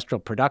the industrial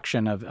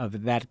production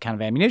of that kind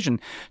of ammunition.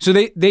 So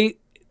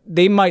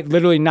they might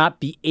literally not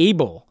be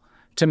able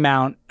to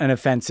mount an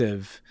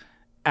offensive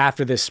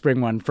after this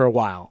spring one for a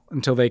while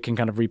until they can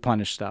kind of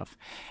replenish stuff.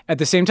 At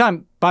the same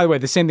time, by the way,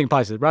 the same thing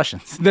applies to the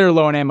Russians. They're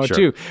low on ammo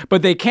too,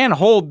 but they can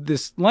hold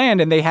this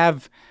land and they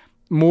have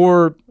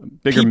more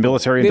bigger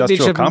military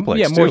industrial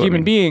complex. Yeah, more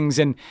human beings,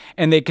 and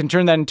they can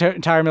turn that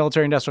entire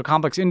military industrial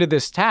complex into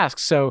this task.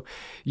 So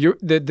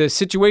the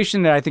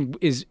situation that I think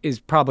is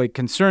probably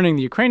concerning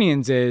the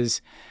Ukrainians is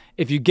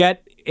if you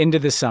get into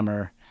the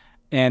summer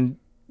and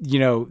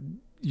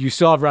you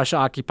still have Russia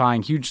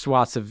occupying huge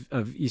swaths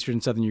of eastern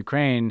and southern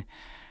Ukraine,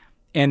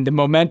 and the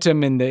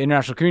momentum in the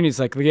international community is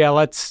like,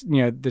 let's,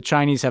 the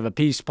Chinese have a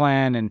peace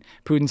plan, and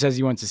Putin says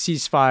he wants a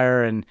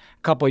ceasefire, and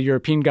a couple of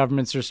European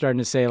governments are starting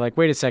to say, like,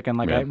 wait a second,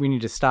 we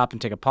need to stop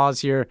and take a pause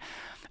here.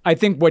 I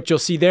think what you'll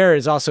see there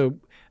is also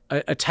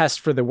a test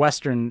for the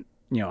Western,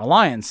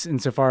 alliance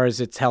insofar as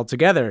it's held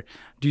together.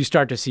 Do you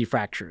start to see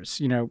fractures?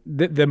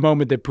 The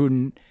moment that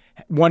Putin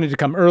wanted to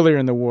come earlier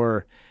in the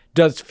war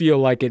does feel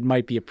like it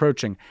might be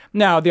approaching.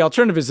 Now, the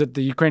alternative is that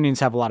the Ukrainians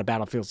have a lot of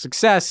battlefield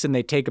success and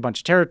they take a bunch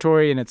of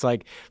territory, and it's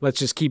like, let's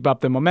just keep up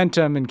the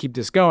momentum and keep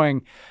this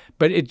going.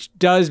 But it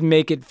does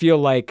make it feel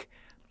like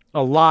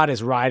a lot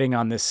is riding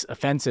on this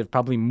offensive,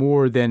 probably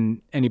more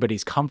than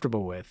anybody's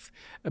comfortable with,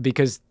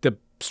 because the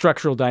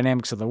structural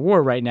dynamics of the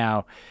war right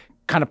now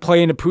kind of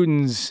play into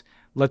Putin's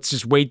let's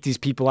just wait these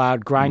people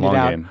out, grind it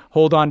out,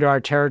 hold on to our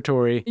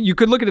territory. You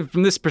could look at it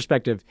from this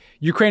perspective.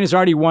 Ukraine has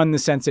already won in the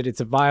sense that it's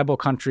a viable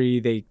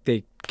country.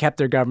 They kept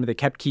their government. They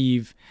kept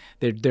Kyiv.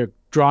 They're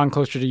drawing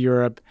closer to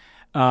Europe.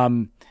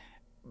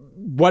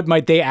 What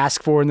might they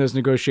ask for in those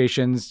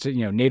negotiations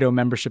to, NATO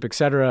membership, et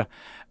cetera?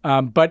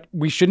 But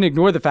we shouldn't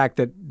ignore the fact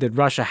that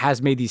Russia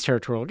has made these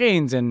territorial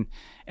gains, and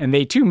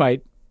they too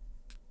might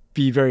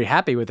be very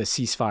happy with a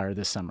ceasefire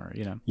this summer,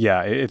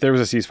 Yeah, if there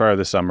was a ceasefire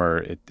this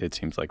summer, it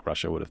seems like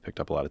Russia would have picked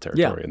up a lot of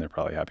territory, and they're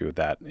probably happy with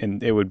that.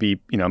 And it would be,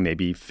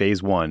 maybe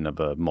phase one of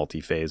a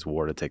multi-phase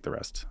war to take the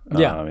rest.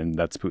 And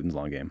that's Putin's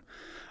long game.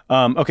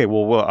 Okay,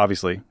 well, we're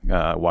obviously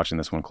watching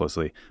this one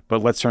closely,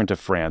 but let's turn to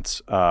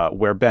France,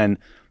 where, Ben,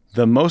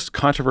 the most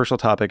controversial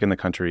topic in the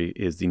country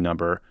is the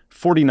number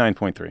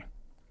 49.3.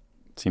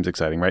 Seems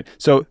exciting, right?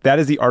 So that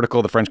is the article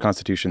of the French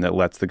Constitution that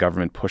lets the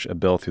government push a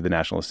bill through the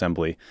National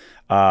Assembly,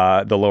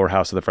 the lower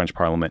house of the French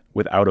Parliament,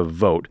 without a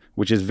vote,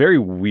 which is very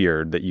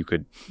weird that you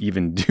could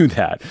even do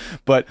that.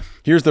 But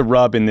here's the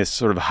rub in this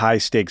sort of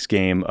high-stakes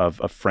game of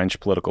French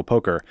political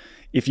poker.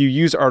 If you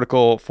use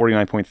Article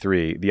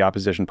 49.3, the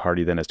opposition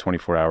party then has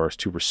 24 hours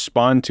to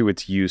respond to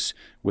its use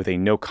with a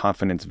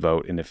no-confidence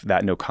vote. And if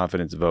that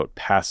no-confidence vote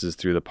passes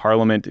through the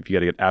parliament, if you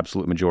got to get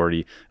absolute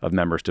majority of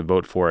members to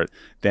vote for it,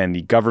 then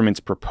the government's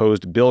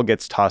proposed bill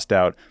gets tossed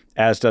out,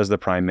 as does the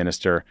prime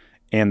minister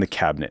and the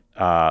cabinet.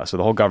 So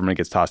the whole government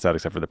gets tossed out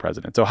except for the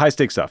president. So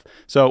high-stakes stuff.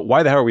 So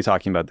why the hell are we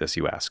talking about this,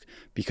 you ask?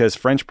 Because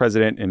French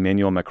President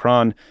Emmanuel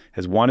Macron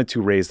has wanted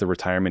to raise the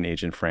retirement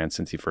age in France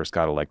since he first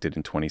got elected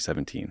in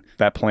 2017.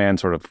 That plan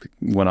sort of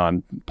went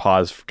on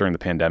pause during the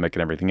pandemic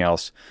and everything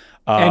else.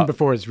 And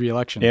before his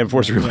re-election. And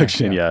before his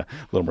re-election, yeah,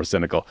 a little more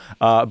cynical.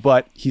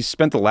 But he's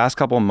spent the last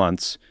couple of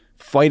months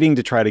fighting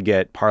to try to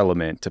get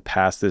Parliament to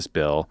pass this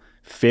bill,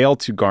 failed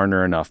to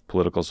garner enough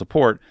political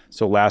support.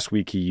 So last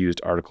week he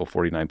used Article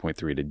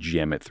 49.3 to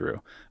jam it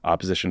through.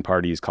 Opposition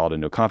parties called a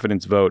no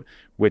confidence vote,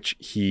 which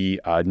he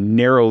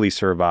narrowly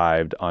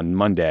survived on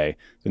Monday.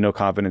 The no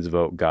confidence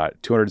vote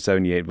got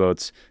 278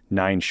 votes,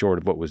 9 short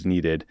of what was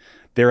needed.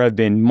 There have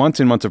been months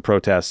and months of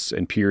protests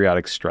and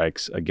periodic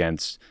strikes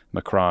against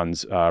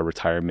Macron's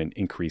retirement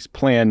increase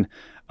plan.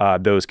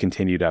 Those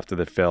continued after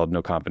the failed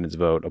no confidence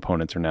vote.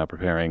 Opponents are now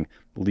preparing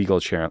legal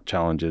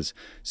challenges.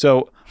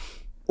 So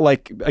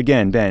like,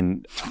 again,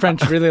 Ben,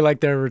 French really like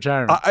their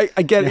retirement.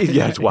 I get it.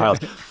 Yeah, it's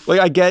wild. Like,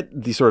 I get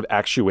the sort of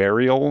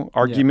actuarial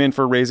argument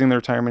for raising the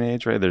retirement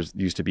age, right? There's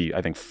used to be,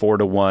 I think,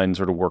 4-to-1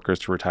 sort of workers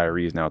to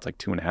retirees. Now it's like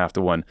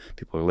 2.5-to-1.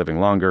 People are living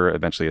longer.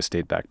 Eventually, a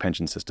state-backed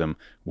pension system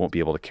won't be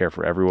able to care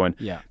for everyone.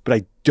 Yeah. But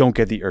I don't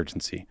get the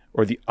urgency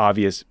or the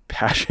obvious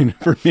passion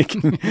for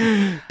making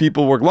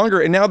people work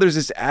longer. And now there's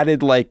this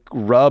added like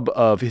rub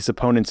of his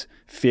opponents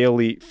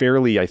fairly,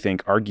 I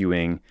think,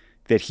 arguing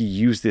that he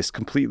used this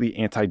completely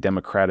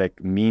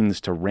anti-democratic means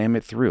to ram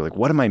it through. Like,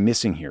 what am I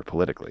missing here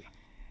politically?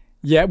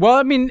 Yeah, well,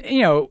 I mean,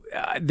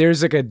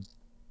 there's like a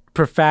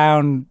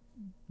profound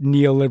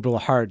neoliberal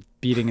heart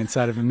beating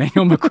inside of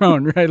Emmanuel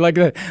Macron, right?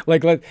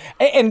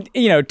 And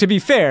to be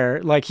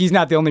fair, like, he's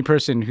not the only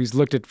person who's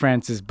looked at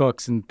France's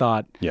books and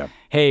thought,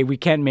 hey, we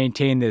can't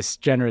maintain this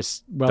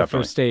generous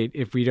welfare state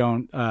if we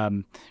don't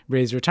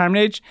raise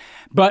retirement age.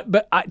 But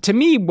to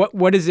me,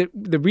 what is it?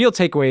 The real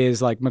takeaway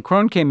is, like,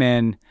 Macron came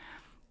in,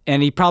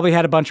 and he probably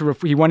had a bunch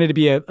of he wanted to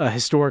be a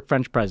historic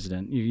French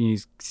president. He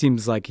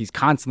seems like he's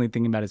constantly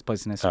thinking about his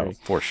place in history. Oh,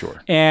 for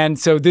sure. And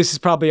so this is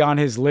probably on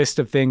his list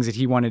of things that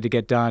he wanted to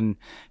get done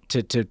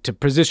to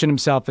position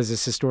himself as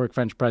this historic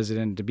French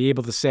president, to be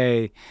able to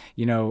say,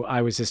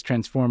 I was this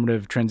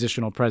transformative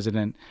transitional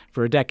president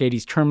for a decade.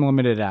 He's term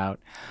limited out.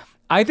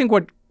 I think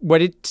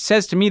what it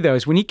says to me, though,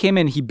 is when he came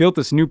in, he built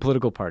this new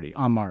political party,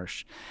 En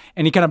Marche,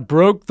 and he kind of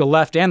broke the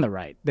left and the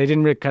right. They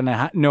didn't really kind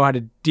of know how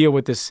to deal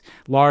with this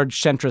large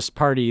centrist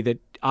party that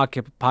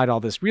occupied all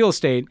this real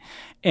estate.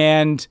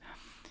 And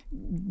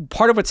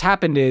part of what's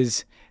happened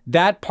is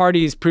that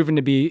party has proven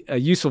to be a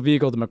useful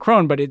vehicle to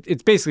Macron, but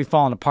it's basically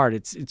fallen apart.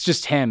 It's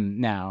just him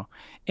now.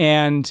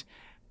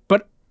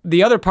 But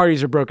the other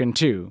parties are broken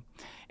too.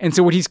 And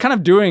so what he's kind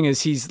of doing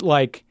is he's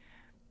like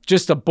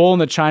just a bull in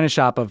the china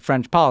shop of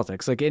French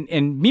politics. Like,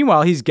 and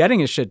meanwhile, he's getting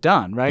his shit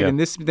done, right? Yeah. And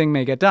this thing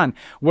may get done.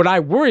 What I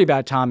worry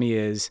about, Tommy,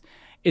 is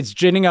it's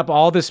ginning up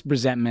all this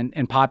resentment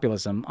and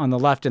populism on the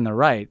left and the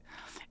right.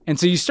 And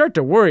so you start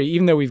to worry,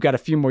 even though we've got a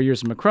few more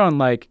years of Macron,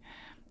 like,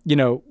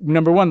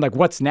 number one, like,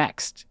 what's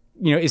next?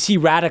 Is he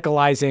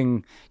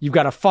radicalizing? You've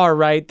got a far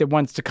right that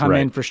wants to come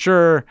in for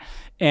sure.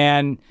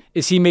 And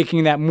is he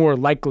making that more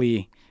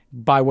likely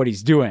by what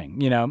he's doing,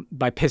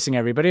 by pissing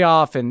everybody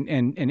off and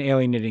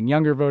alienating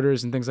younger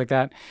voters and things like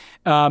that?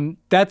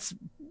 That's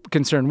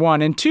concern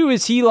one. And two,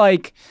 is he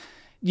like,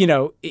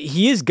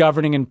 he is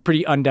governing in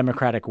pretty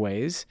undemocratic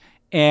ways.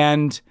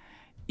 And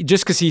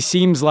just because he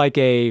seems like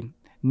a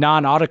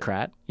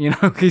non-autocrat,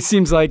 he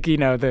seems like, he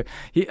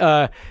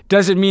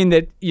doesn't mean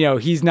that,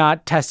 he's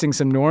not testing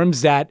some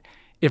norms that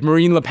if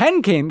Marine Le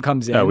Pen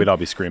comes in, we'd all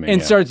be screaming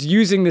and starts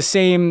using the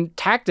same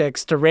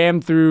tactics to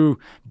ram through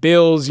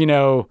bills,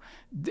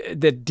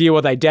 that deal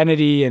with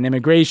identity and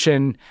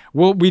immigration,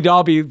 we'd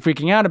all be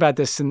freaking out about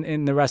this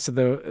in the rest of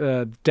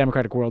the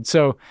democratic world.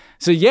 So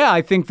yeah,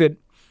 I think that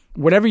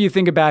whatever you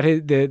think about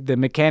the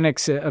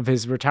mechanics of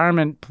his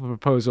retirement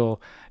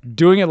proposal,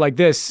 doing it like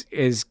this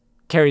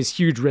carries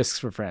huge risks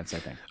for France, I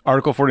think.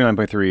 Article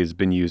 49.3 has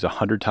been used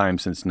 100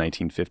 times since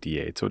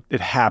 1958, so it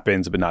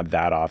happens, but not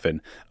that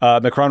often.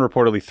 Macron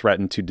reportedly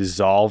threatened to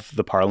dissolve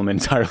the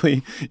parliament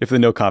entirely if the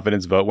no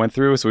confidence vote went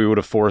through, so we would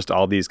have forced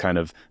all these kind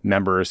of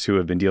members who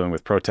have been dealing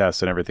with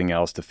protests and everything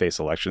else to face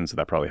elections, so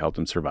that probably helped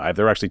him survive.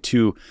 There were actually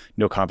 2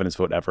 no confidence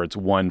vote efforts,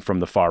 one from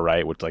the far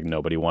right, which like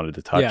nobody wanted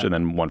to touch, and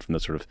then one from the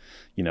sort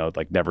of,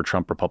 like never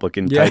Trump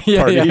Republican type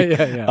party.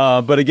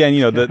 But again,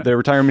 the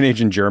retirement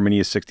age in Germany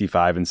is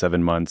 65 and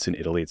 7 months, in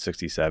Italy it's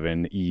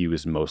 67, EU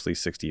is mostly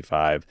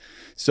 65.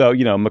 So,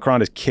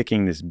 Macron is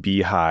kicking this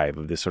beehive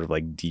of this sort of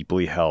like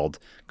deeply held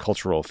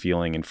cultural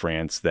feeling in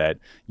France that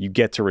you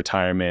get to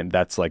retirement,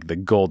 that's like the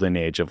golden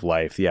age of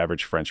life. The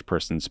average French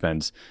person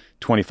spends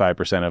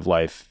 25% of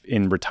life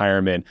in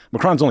retirement.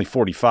 Macron's only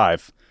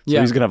 45. So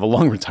he's going to have a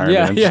long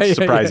retirement. I'm just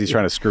surprised he's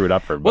trying to screw it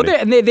up for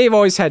everybody. Well, they've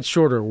always had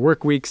shorter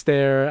work weeks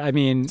there. I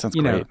mean, sounds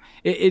great.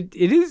 It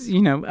is,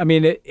 I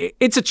mean,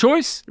 it's a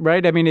choice,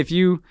 right? I mean, if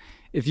you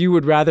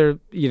would rather,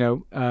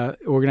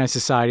 organize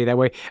society that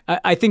way,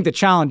 I think the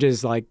challenge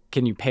is, like,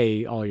 can you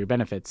pay all your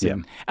benefits?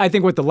 And I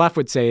think what the left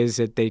would say is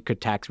that they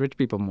could tax rich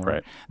people more.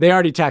 Right. They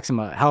already tax them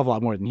a hell of a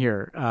lot more than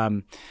here.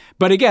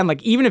 But again,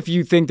 like, even if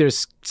you think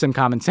there's some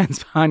common sense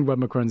behind what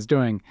Macron's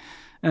doing,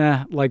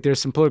 like, there's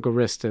some political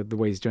risk to the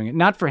way he's doing it.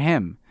 Not for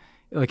him.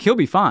 Like, he'll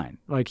be fine.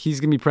 Like, he's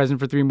going to be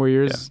president for 3 more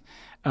years.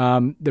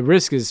 The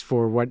risk is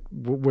for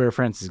where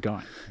France is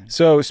going.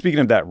 So speaking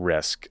of that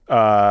risk,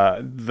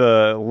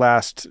 the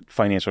last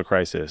financial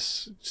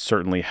crisis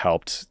certainly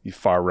helped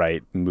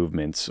far-right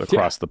movements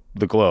across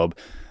the globe.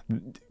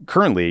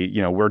 Currently,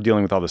 we're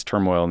dealing with all this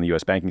turmoil in the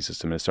U.S. banking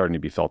system, and it's starting to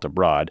be felt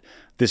abroad.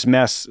 This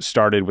mess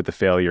started with the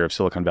failure of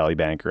Silicon Valley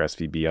Bank, or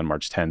SVB, on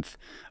March 10th.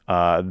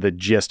 The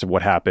gist of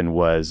what happened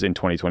was in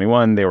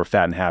 2021, they were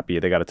fat and happy.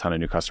 They got a ton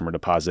of new customer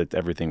deposits.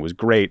 Everything was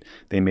great.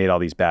 They made all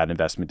these bad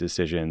investment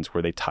decisions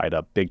where they tied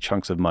up big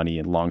chunks of money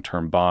in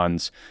long-term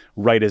bonds.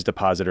 Right as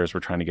depositors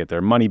were trying to get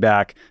their money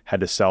back,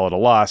 had to sell at a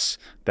loss.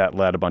 That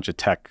led a bunch of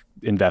tech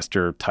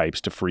investor types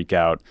to freak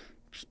out,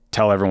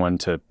 tell everyone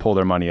to pull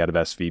their money out of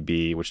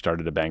SVB, which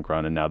started a bank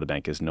run, and now the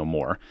bank is no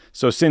more.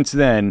 So since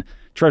then,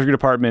 Treasury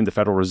Department, the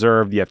Federal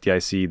Reserve, the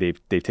FDIC,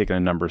 they've taken a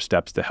number of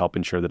steps to help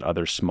ensure that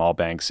other small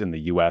banks in the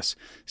U.S.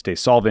 stay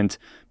solvent.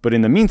 But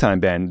in the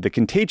meantime, Ben, the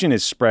contagion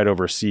is spread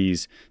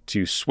overseas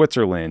to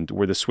Switzerland,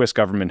 where the Swiss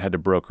government had to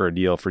broker a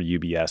deal for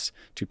UBS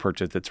to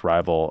purchase its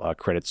rival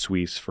Credit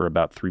Suisse for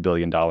about $3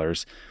 billion.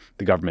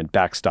 The government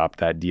backstopped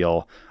that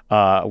deal.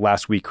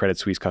 Last week, Credit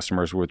Suisse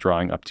customers were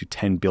withdrawing up to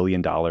 $10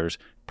 billion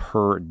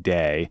per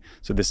day.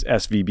 So this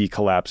SVB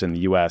collapse in the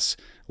U.S.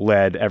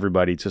 led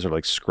everybody to sort of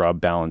like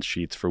scrub balance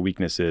sheets for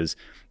weaknesses.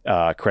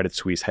 Credit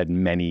Suisse had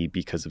many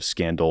because of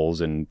scandals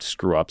and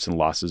screw-ups and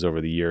losses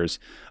over the years.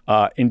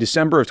 In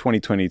December of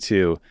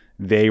 2022,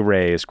 they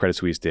raised, Credit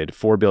Suisse did,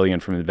 $4 billion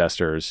from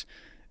investors.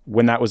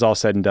 When that was all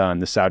said and done,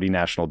 the Saudi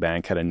National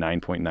Bank had a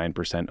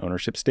 9.9%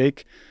 ownership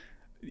stake.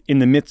 In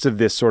the midst of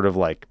this sort of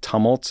like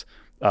tumult,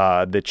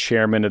 the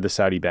chairman of the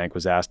Saudi bank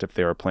was asked if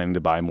they were planning to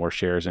buy more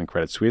shares in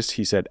Credit Suisse.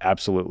 He said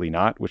absolutely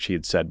not, which he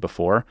had said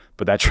before,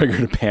 but that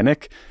triggered a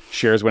panic.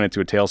 Shares went into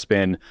a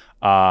tailspin.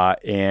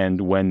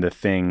 And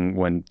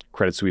when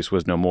Credit Suisse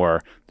was no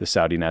more, the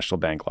Saudi National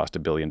Bank lost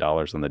 $1 billion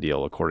on the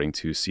deal, according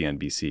to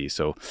CNBC.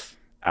 So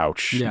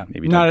ouch. Yeah.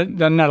 Maybe not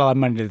a lot of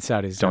money to the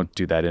Saudis. Don't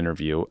do that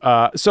interview.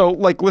 So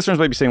like listeners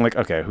might be saying like,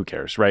 okay, who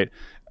cares, right?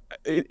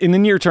 In the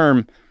near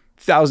term,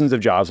 thousands of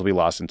jobs will be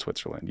lost in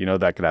Switzerland. You know,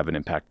 that could have an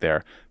impact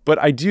there. But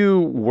I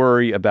do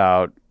worry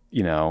about,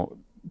 you know,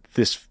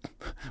 this.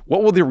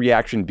 What will the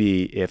reaction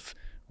be if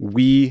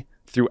we,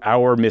 through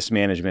our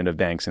mismanagement of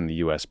banks in the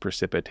U.S.,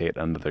 precipitate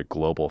another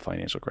global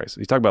financial crisis?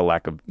 You talk about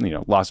lack of, you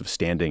know, loss of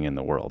standing in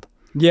the world.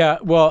 Yeah,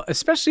 well,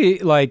 especially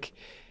like,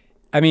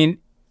 I mean,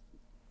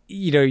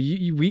 you know,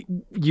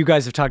 you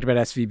guys have talked about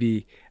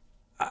SVB.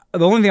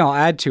 The only thing I'll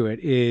add to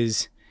it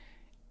is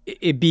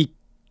it'd be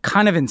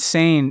kind of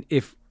insane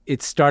if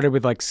it started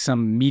with like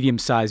some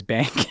medium-sized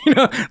bank, you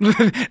know,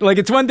 like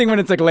it's one thing when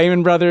it's like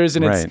Lehman Brothers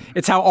and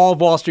it's how all of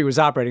Wall Street was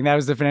operating. That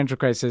was the financial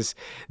crisis.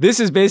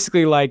 This is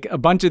basically like a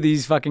bunch of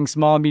these fucking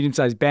small,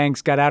 medium-sized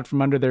banks got out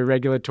from under their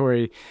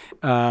regulatory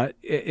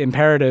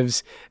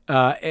imperatives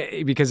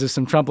because of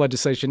some Trump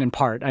legislation in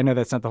part. I know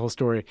that's not the whole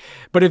story.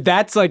 But if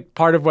that's like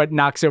part of what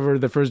knocks over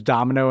the first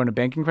domino in a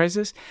banking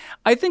crisis,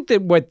 I think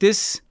that what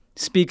this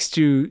speaks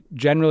to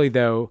generally,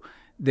 though,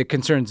 that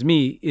concerns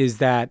me is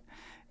that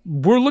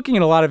we're looking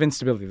at a lot of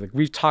instability. Like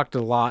we've talked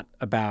a lot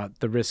about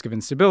the risk of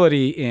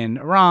instability in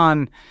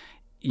Iran,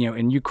 you know,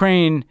 in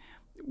Ukraine,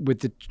 with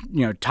the,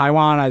 you know,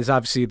 Taiwan is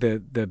obviously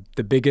the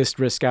biggest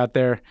risk out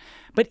there.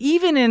 But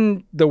even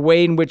in the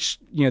way in which,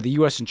 you know, the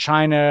U.S. and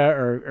China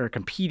are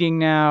competing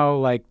now,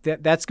 like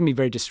that's going to be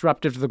very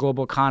disruptive to the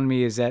global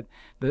economy. Is that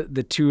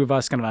the two of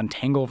us kind of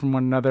untangle from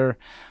one another?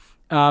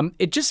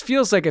 It just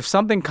feels like if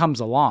something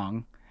comes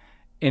along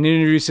and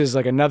introduces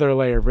like another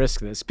layer of risk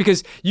to this,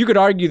 because you could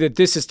argue that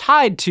this is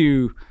tied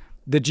to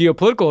the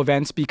geopolitical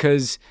events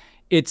because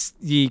it's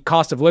the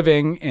cost of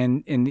living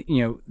and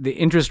you know the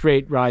interest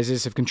rate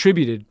rises have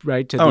contributed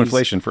right to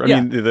inflation. I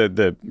mean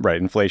the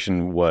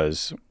inflation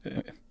was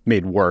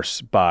made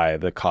worse by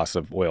the cost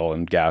of oil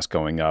and gas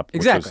going up,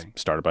 which was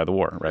started by the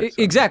war, right?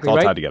 So exactly, it's all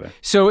right? tied together.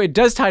 So it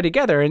does tie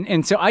together,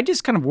 and so I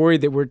just kind of worry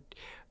that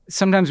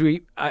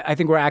I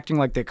think we're acting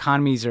like the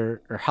economies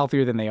are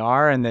healthier than they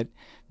are, and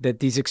that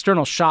these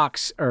external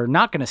shocks are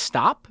not going to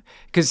stop.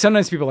 Because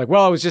sometimes people are like,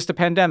 well, it was just a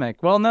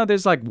pandemic. Well, no,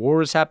 there's like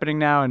wars happening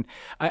now. And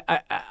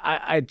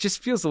I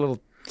just feels a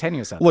little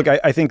tenuous out there. Look,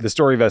 I think the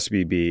story of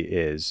SVB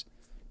is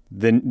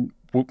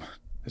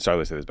sorry,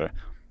 let's say this better.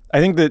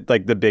 I think that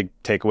like the big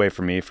takeaway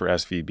for me for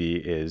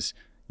SVB is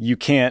you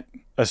can't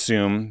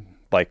assume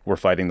like we're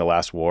fighting the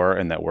last war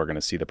and that we're going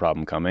to see the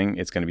problem coming.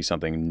 It's going to be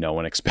something no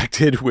one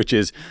expected, which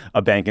is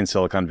a bank in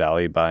Silicon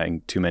Valley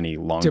buying too many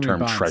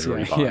long-term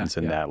treasury bonds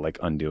and that like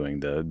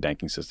undoing the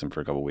banking system for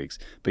a couple of weeks.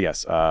 But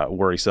yes,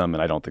 worrisome,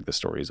 and I don't think the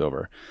story is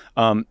over.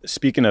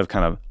 Speaking of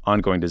kind of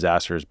ongoing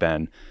disasters,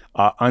 Ben,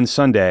 on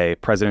Sunday,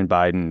 President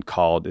Biden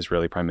called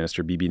Israeli Prime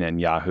Minister Bibi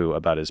Netanyahu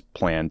about his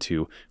plan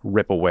to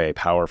rip away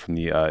power from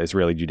the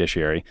Israeli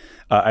judiciary.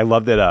 I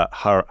love that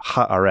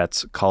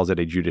Haaretz calls it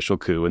a judicial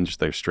coup and just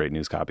their straight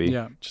news copy.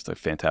 Yeah. Just a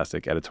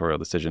fantastic editorial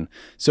decision.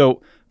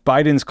 So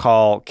Biden's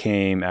call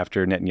came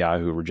after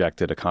Netanyahu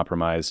rejected a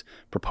compromise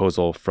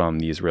proposal from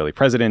the Israeli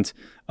president.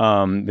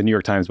 The New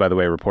York Times, by the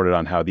way, reported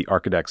on how the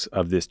architects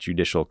of this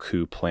judicial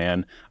coup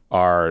plan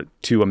are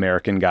two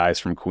American guys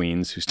from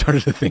Queens who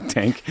started a think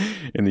tank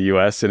in the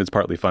U.S., and it's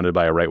partly funded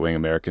by a right-wing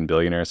American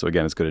billionaire. So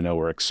again, it's good to know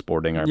we're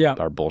exporting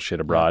our bullshit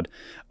abroad.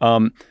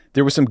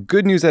 There was some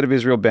good news out of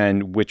Israel,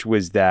 Ben, which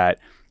was that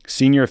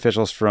senior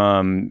officials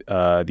from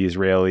the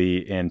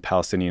Israeli and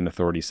Palestinian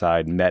Authority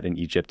side met in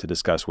Egypt to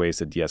discuss ways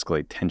to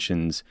de-escalate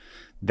tensions.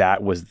 There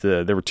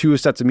were two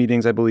sets of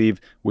meetings, I believe,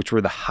 which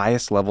were the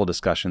highest level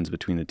discussions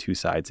between the two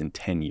sides in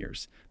 10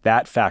 years.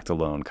 That fact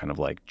alone kind of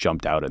like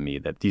jumped out at me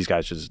that these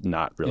guys just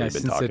not really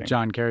been talking. Since the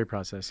John Kerry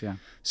process, yeah.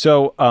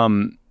 So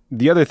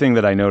the other thing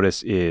that I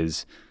noticed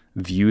is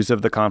views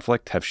of the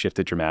conflict have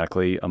shifted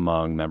dramatically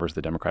among members of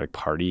the Democratic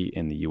Party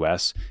in the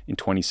U.S. In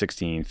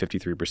 2016,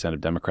 53%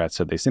 of Democrats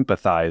said they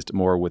sympathized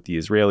more with the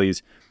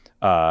Israelis,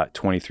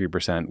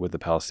 23% with the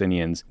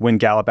Palestinians. When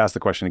Gallup asked the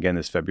question again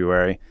this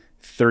February,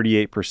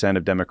 38%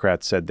 of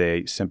Democrats said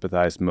they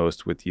sympathized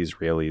most with the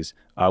Israelis,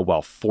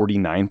 while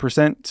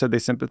 49% said they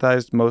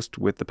sympathized most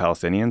with the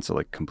Palestinians, so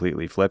like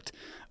completely flipped.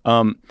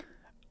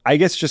 I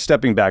guess just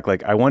stepping back,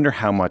 like I wonder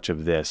how much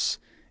of this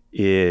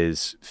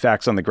is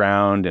facts on the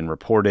ground and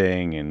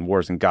reporting and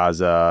wars in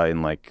Gaza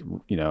and like,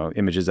 you know,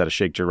 images out of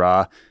Sheikh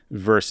Jarrah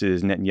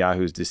versus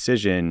Netanyahu's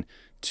decision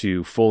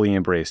to fully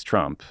embrace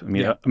Trump. I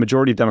mean, a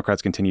majority of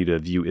Democrats continue to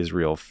view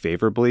Israel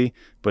favorably,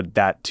 but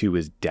that too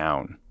is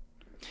down.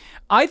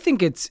 I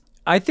think it's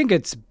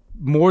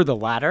more the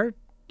latter.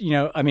 You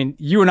know, I mean,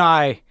 you and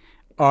I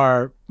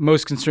are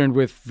most concerned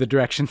with the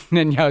direction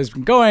Netanyahu has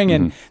been going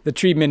and the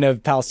treatment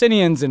of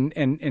Palestinians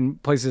in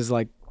places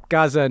like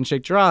Gaza and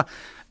Sheikh Jarrah.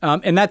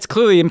 And that's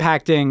clearly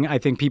impacting, I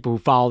think, people who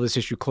follow this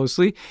issue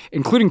closely,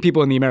 including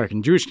people in the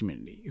American Jewish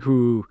community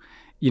who,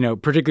 you know,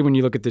 particularly when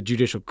you look at the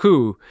judicial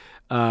coup,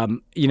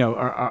 you know,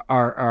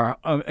 are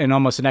in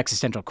almost an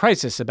existential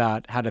crisis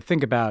about how to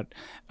think about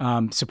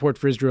support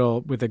for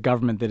Israel with a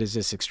government that is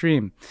this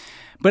extreme.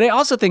 But I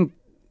also think,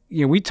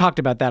 you know, we talked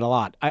about that a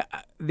lot.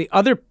 The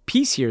other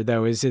piece here,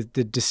 though, is that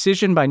the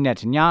decision by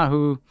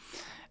Netanyahu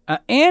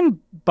and,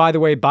 by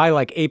the way, by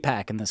like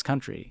AIPAC in this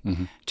country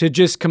to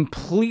just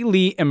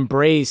completely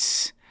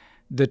embrace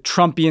the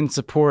Trumpian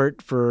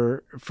support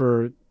for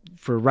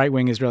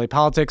right-wing Israeli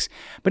politics,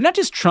 but not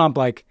just Trump,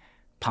 like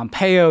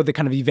Pompeo, the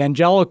kind of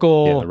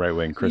evangelical, the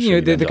right-wing Christian,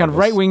 you know, the kind of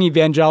right-wing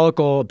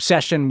evangelical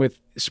obsession with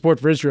support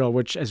for Israel,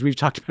 which, as we've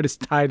talked about, is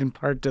tied in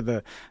part to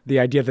the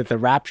idea that the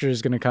rapture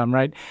is going to come,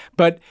 right?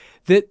 But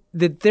that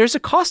there's a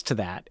cost to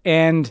that,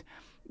 and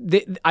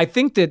I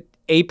think that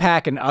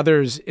AIPAC and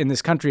others in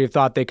this country have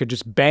thought they could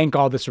just bank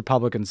all this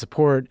Republican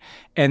support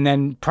and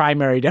then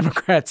primary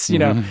Democrats, you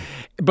know,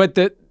 but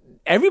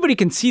everybody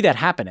can see that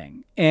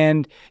happening.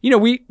 And, you know,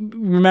 we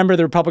remember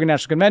the Republican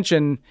National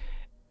Convention,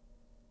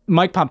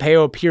 Mike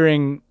Pompeo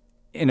appearing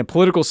in a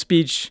political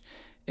speech,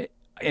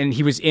 and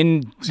he was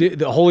in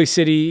the Holy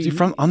City. Is he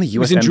from on the U.S. He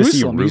was in Embassy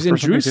Jerusalem. He was in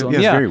Jerusalem. Yeah,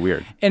 it's very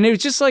weird. And it was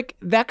just like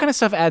that kind of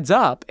stuff adds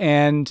up.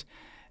 And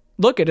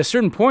look, at a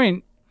certain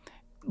point,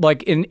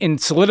 like in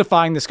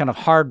solidifying this kind of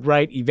hard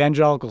right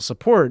evangelical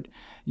support,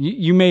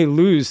 you may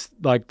lose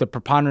like the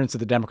preponderance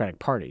of the Democratic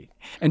Party.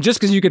 And just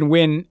because you can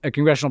win a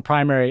congressional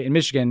primary in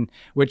Michigan,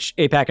 which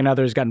AIPAC and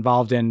others got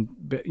involved in,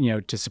 you know,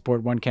 to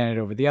support one candidate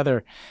over the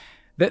other,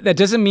 that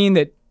doesn't mean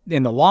that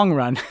in the long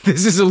run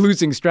this is a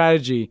losing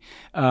strategy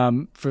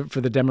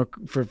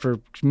for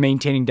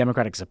maintaining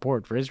Democratic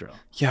support for Israel.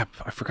 Yeah,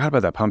 I forgot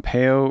about that.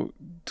 Pompeo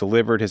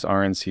delivered his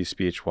RNC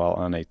speech while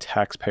on a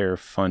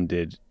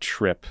taxpayer-funded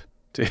trip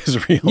to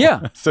Israel.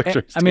 Yeah,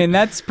 I mean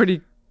that's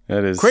pretty.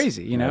 That is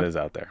crazy, you know? That is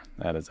out there.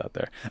 That is out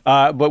there.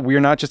 But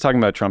we're not just talking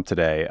about Trump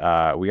today.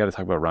 We got to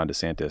talk about Ron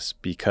DeSantis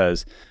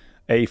because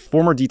a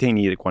former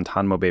detainee at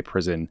Guantanamo Bay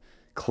prison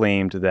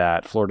claimed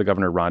that Florida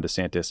Governor Ron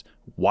DeSantis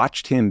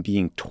watched him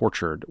being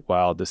tortured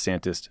while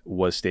DeSantis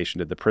was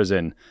stationed at the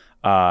prison,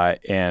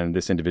 and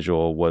this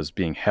individual was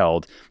being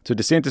held. So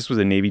DeSantis was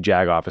a Navy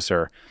JAG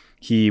officer.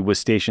 He was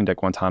stationed at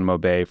Guantanamo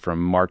Bay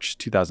from March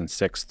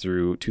 2006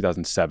 through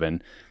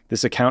 2007.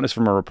 This account is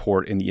from a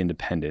report in The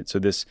Independent. So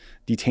this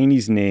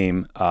detainee's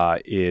name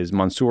is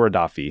Mansour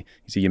Adafi.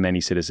 He's a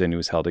Yemeni citizen who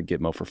was held at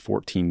Gitmo for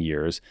 14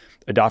 years.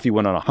 Adafi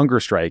went on a hunger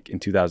strike in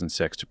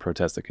 2006 to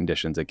protest the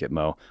conditions at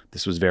Gitmo.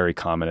 This was very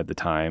common at the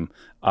time.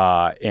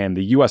 And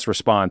the U.S.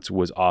 response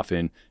was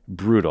often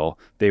brutal.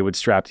 They would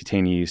strap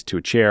detainees to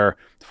a chair,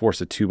 force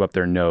a tube up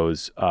their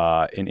nose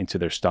and into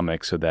their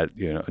stomach so that,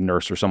 you know, a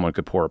nurse or someone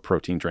could pour a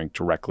protein drink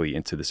directly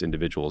into this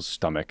individual's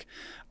stomach.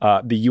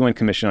 The UN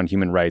Commission on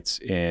Human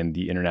Rights and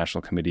the International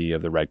Committee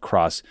of the Red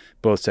Cross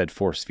both said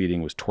force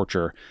feeding was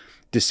torture.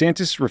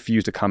 DeSantis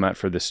refused to comment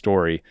for this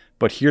story,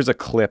 but here's a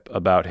clip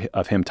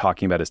of him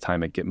talking about his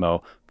time at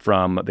Gitmo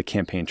from the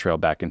campaign trail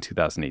back in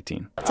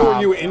 2018. So were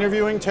you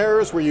interviewing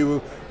terrorists? Were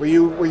you a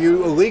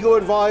legal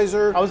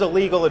advisor? I was a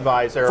legal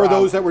advisor. For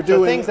those that were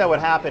doing... The things that would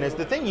happen is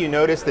the thing you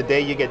notice the day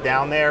you get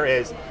down there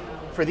is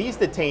for these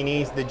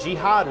detainees, the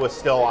jihad was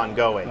still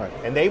ongoing. Right.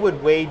 And they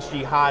would wage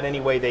jihad any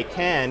way they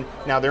can.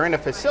 Now they're in a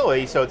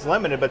facility, so it's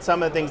limited, but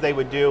some of the things they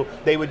would do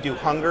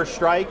hunger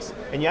strikes,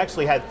 and you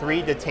actually had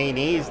 3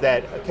 detainees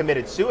that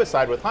committed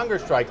suicide with hunger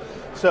strikes.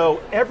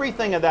 So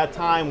everything at that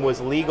time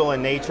was legal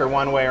in nature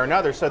one way or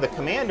another. So the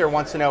commander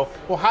wants to know,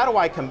 well, how do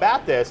I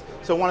combat this?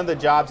 So one of the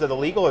jobs of the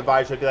legal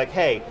advisor would be like,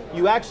 hey,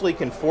 you actually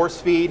can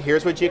force feed.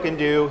 Here's what you can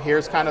do.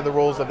 Here's kind of the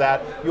rules of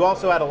that. You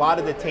also had a lot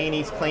of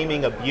detainees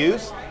claiming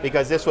abuse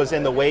because this was in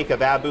in the wake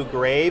of Abu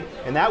Ghraib,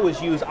 and that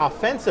was used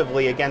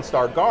offensively against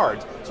our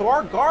guards. So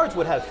our guards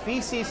would have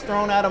feces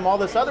thrown at them, all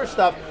this other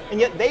stuff,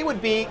 and yet they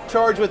would be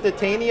charged with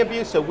detainee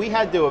abuse, so we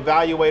had to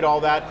evaluate all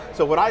that.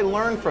 So what I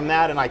learned from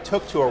that and I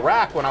took to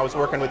Iraq when I was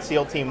working with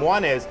SEAL Team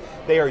 1 is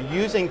they are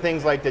using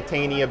things like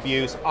detainee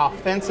abuse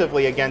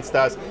offensively against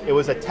us. It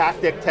was a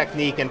tactic,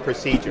 technique, and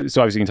procedure.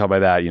 So obviously you can tell by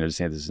that,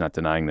 DeSantis is not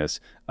denying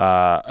this.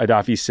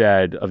 Gaddafi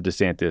said of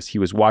DeSantis, he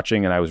was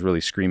watching and I was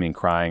really screaming,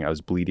 crying. I was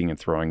bleeding and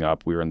throwing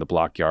up. We were in the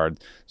block yard,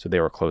 so they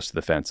were close to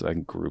the fence. I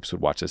think groups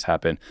would watch this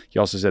happen. He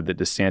also said that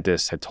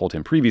DeSantis had told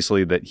him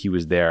previously that he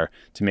was there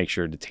to make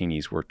sure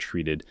detainees were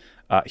treated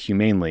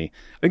humanely.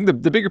 I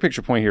think the bigger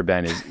picture point here,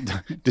 Ben, is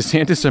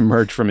DeSantis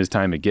emerged from his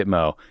time at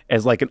Gitmo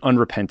as like an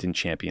unrepentant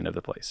champion of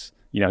the place.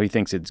 He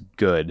thinks it's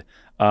good.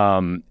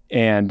 And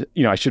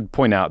I should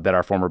point out that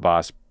our former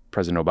boss,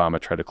 President Obama,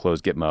 tried to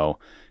close Gitmo,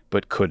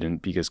 but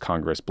couldn't because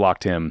Congress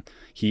blocked him.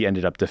 He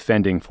ended up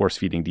defending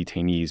force-feeding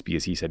detainees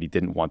because he said he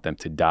didn't want them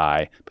to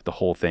die. But the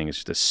whole thing is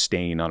just a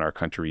stain on our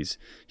country's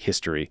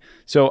history.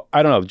 So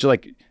I don't know. Just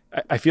like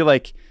I feel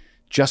like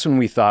just when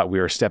we thought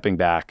we were stepping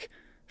back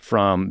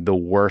from the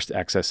worst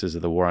excesses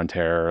of the war on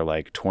terror,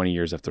 like 20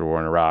 years after the war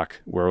in Iraq,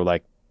 we're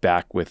like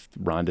back with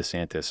Ron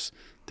DeSantis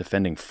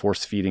defending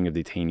force-feeding of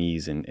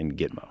detainees in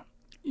Gitmo.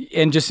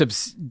 And just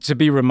to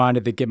be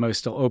reminded that Gitmo is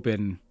still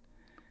open,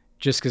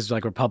 just because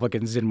like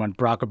Republicans didn't want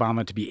Barack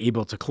Obama to be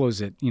able to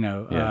close it,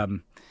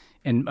 and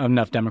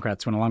enough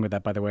Democrats went along with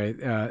that, by the way,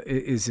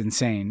 is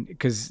insane.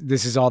 Because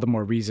this is all the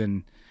more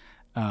reason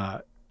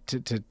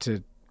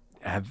to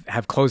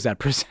have closed that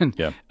prison.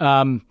 Yeah.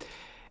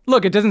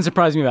 Look, it doesn't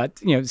surprise me about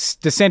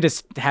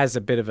DeSantis has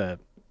a bit of a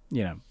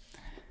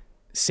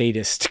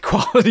sadist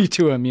quality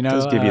to him.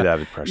 Does give you that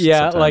impression.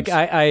 Yeah, sometimes.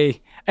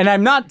 like and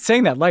I'm not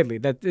saying that lightly.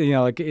 That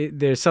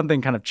there's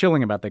something kind of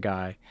chilling about the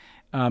guy.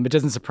 It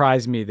doesn't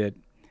surprise me that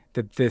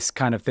this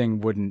kind of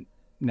thing wouldn't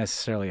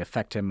necessarily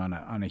affect him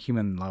on a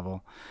human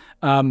level.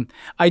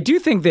 I do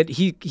think that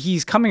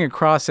he's coming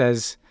across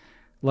as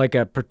like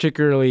a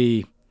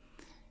particularly,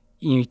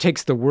 he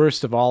takes the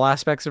worst of all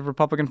aspects of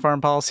Republican foreign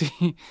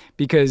policy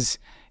because,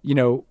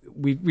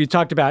 we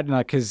talked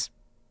about his,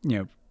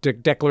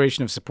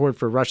 declaration of support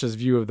for Russia's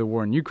view of the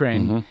war in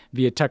Ukraine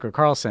via Tucker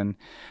Carlson.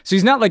 So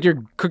he's not like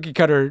your cookie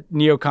cutter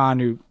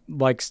neocon who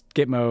likes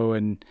Gitmo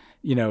and,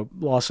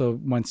 also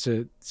wants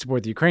to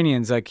support the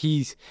Ukrainians. Like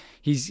he's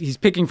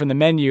picking from the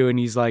menu and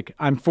he's like,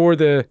 I'm for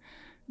the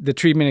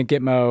treatment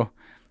at Gitmo.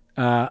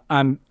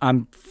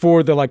 I'm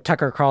for the like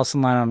Tucker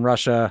Carlson line on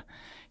Russia.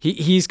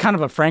 He's kind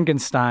of a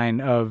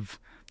Frankenstein of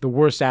the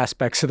worst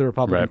aspects of the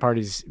Republican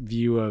Party's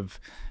view of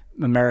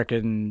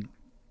American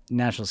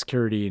national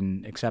security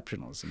and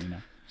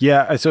exceptionalism.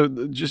 Yeah, so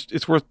just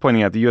it's worth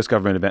pointing out the U.S.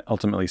 government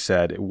ultimately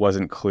said it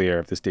wasn't clear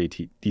if this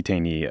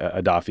detainee,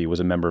 Gaddafi, was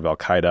a member of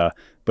al-Qaeda,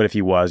 but if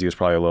he was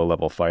probably a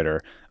low-level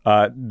fighter.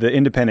 The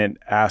Independent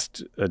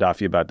asked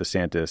Gaddafi about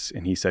DeSantis,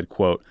 and he said,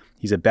 quote,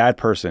 he's a bad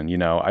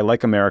person. I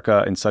like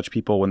America, and such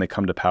people, when they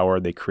come to power,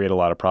 they create a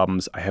lot of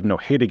problems. I have no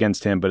hate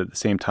against him, but at the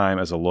same time,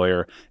 as a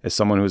lawyer, as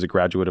someone who is a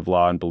graduate of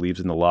law and believes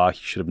in the law, he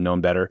should have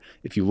known better.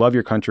 If you love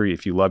your country,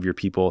 if you love your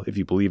people, if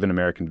you believe in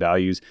American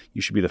values,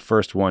 you should be the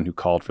first one who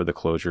called for the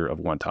closure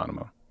of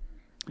Guantanamo.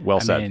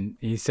 Well said. I mean,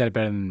 he said it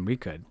better than we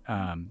could.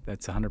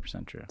 That's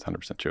 100% true. It's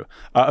 100% true.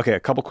 Okay, a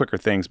couple quicker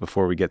things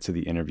before we get to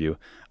the interview.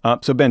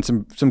 So, Ben,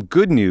 some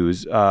good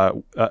news.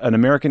 An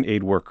American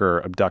aid worker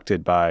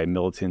abducted by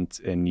militants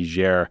in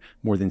Niger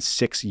more than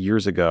 6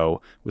 years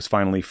ago was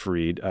finally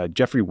freed.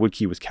 Jeffrey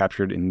Woodkey was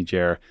captured in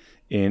Niger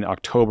in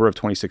October of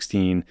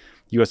 2016.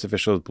 U.S.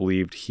 officials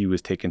believed he was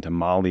taken to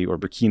Mali or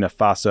Burkina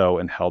Faso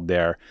and held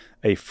there.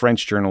 A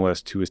French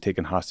journalist who was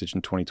taken hostage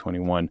in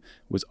 2021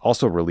 was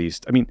also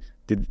released. I mean,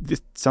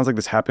 this sounds like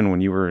this happened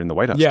when you were in the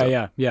White House.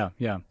 Yeah.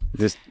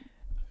 This,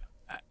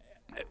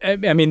 I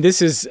mean,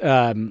 this is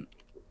a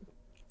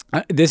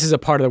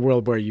part of the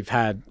world where you've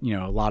had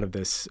a lot of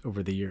this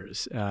over the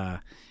years,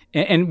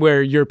 and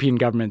where European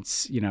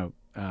governments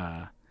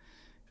had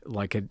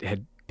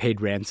paid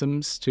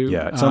ransoms to.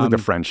 Yeah, it sounds like the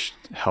French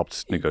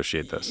helped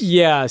negotiate this.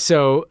 Yeah,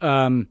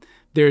 so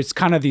there's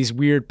kind of these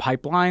weird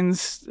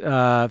pipelines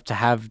to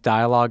have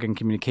dialogue and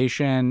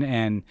communication,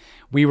 and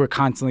we were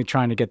constantly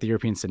trying to get the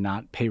Europeans to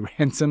not pay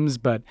ransoms,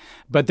 but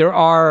there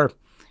are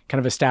kind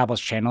of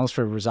established channels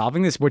for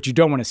resolving this. What you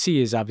don't want to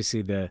see is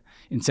obviously the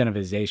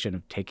incentivization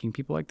of taking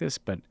people like this,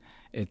 but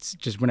it's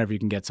just whenever you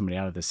can get somebody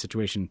out of this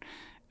situation.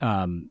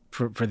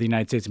 For the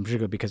United States in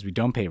particular, because we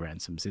don't pay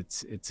ransoms,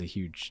 it's a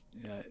huge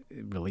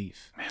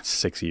relief. Man,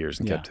 6 years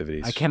in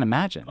captivity. I can't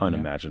imagine.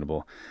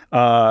 Unimaginable.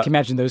 Can you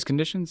imagine those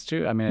conditions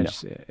too? I mean,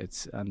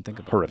 it's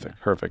unthinkable.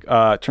 Horrific.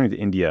 Turning to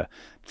India,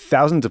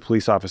 thousands of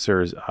police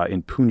officers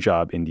in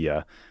Punjab,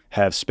 India,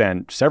 have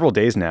spent several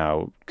days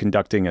now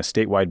conducting a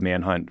statewide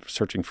manhunt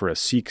searching for a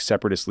Sikh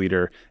separatist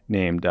leader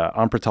named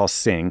Amrital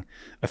Singh.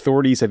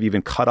 Authorities have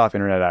even cut off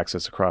internet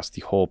access across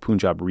the whole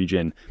Punjab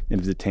region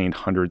and have detained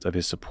hundreds of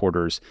his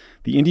supporters.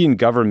 The Indian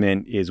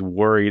government is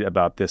worried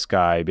about this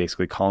guy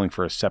basically calling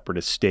for a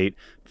separatist state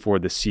for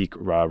the Sikh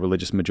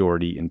religious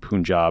majority in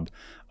Punjab.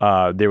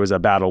 There was a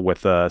battle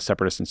with a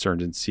separatist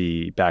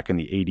insurgency back in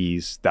the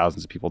 80s.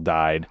 Thousands of people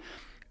died.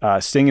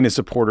 Singh and his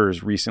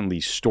supporters recently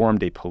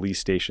stormed a police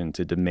station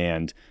to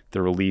demand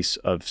the release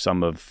of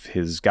some of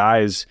his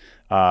guys.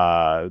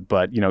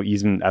 But,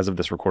 even as of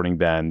this recording,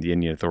 Ben, the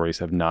Indian authorities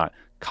have not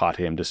caught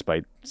him,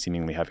 despite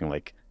seemingly having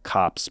like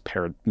cops,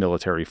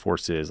 paramilitary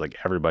forces, like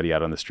everybody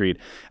out on the street.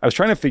 I was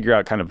trying to figure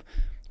out kind of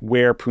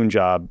where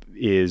Punjab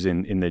is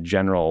in the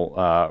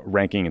general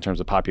ranking in terms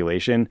of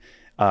population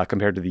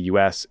compared to the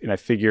U.S. And I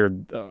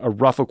figured a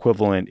rough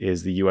equivalent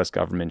is the U.S.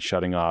 government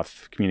shutting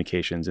off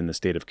communications in the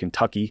state of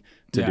Kentucky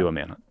to do a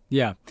manhunt.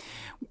 Yeah.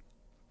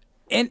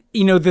 And,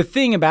 the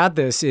thing about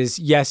this is,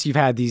 yes, you've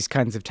had these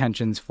kinds of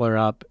tensions flare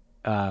up.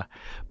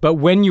 But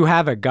when you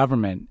have a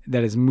government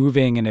that is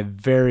moving in a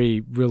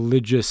very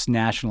religious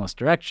nationalist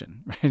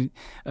direction, right?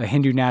 A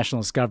Hindu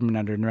nationalist government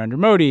under Narendra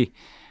Modi,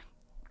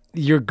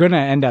 you're going to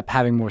end up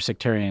having more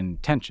sectarian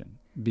tension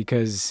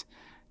because,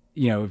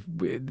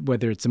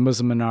 whether it's a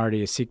Muslim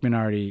minority, a Sikh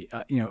minority,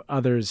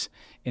 others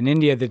in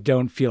India that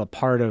don't feel a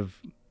part of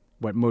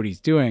what Modi's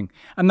doing.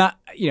 I'm not,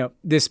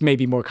 this may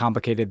be more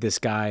complicated. This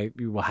guy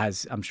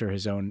has, I'm sure,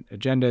 his own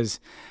agendas.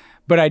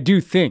 But I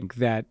do think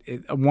that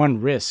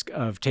one risk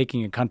of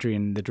taking a country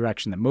in the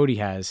direction that Modi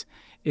has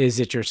is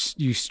that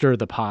you stir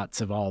the pots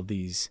of all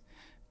these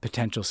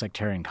potential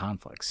sectarian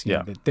conflicts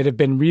that have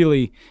been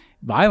really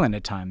violent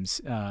at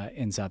times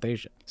in South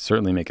Asia.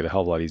 Certainly make it a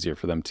hell of a lot easier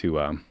for them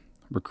to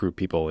recruit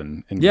people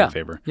in your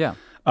favor. Yeah.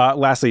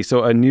 Lastly,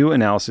 so a new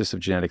analysis of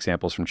genetic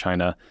samples from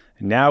China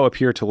now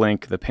appear to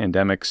link the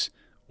pandemic's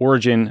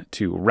origin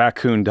to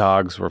raccoon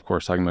dogs. We're, of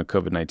course, talking about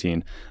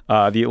COVID-19.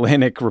 The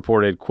Atlantic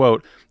reported,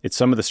 quote, "It's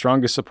some of the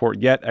strongest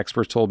support yet.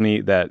 Experts told me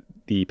that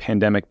the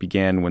pandemic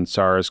began when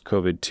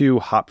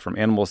SARS-CoV-2 hopped from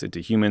animals into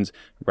humans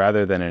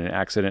rather than an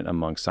accident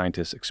among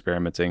scientists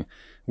experimenting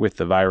with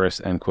the virus,"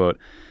 end quote.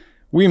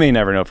 We may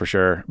never know for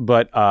sure,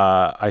 but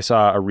I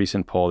saw a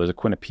recent poll. There's a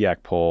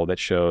Quinnipiac poll that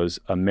shows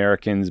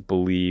Americans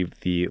believe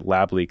the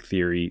lab leak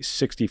theory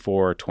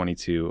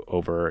 64-22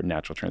 over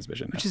natural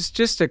transmission. Which is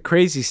just a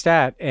crazy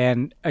stat.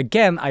 And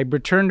again, I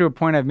return to a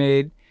point I've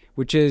made,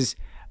 which is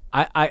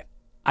I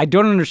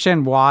don't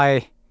understand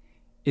why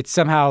it's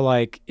somehow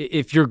like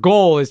if your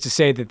goal is to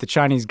say that the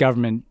Chinese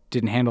government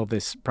didn't handle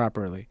this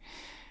properly,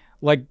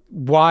 like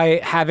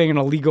why having an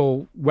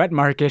illegal wet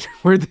market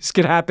where this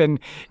could happen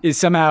is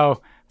somehow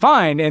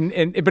fine,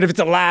 but if it's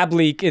a lab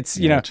leak, it's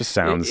it just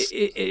sounds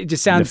it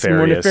just sounds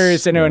more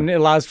nefarious. I know, and it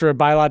allows for a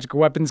biological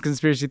weapons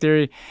conspiracy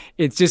theory.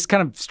 It's just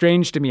kind of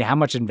strange to me how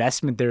much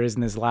investment there is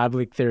in this lab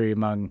leak theory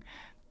among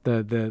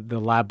the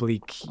lab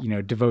leak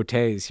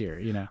devotees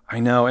here. I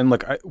know, and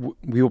look,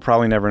 we will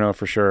probably never know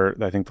for sure.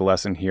 I think the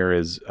lesson here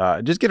is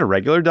just get a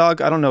regular dog.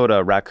 I don't know what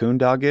a raccoon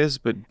dog is,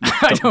 but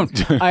I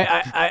don't.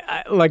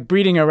 I like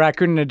breeding a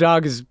raccoon and a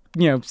dog is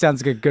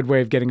sounds like a good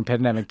way of getting a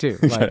pandemic too.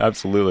 Like, yeah,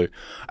 absolutely.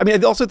 I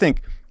mean, I also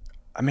think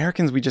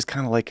Americans, we just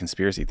kind of like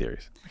conspiracy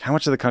theories. Like, how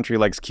much of the country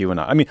likes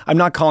QAnon? I mean, I'm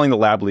not calling the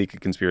lab leak a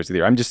conspiracy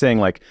theory. I'm just saying,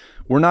 like,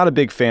 we're not a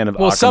big fan of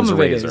Occam's some of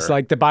razor. It is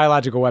like the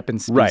biological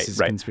weapons species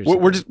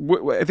conspiracy.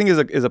 I think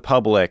as a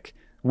public,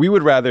 we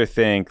would rather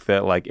think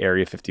that like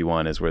Area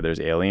 51 is where there's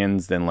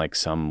aliens than like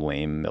some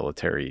lame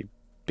military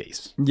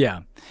base. Yeah.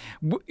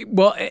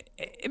 Well,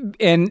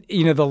 and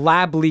the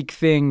lab leak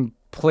thing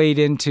played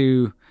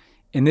into,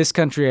 in this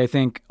country, I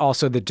think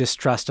also the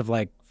distrust of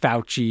like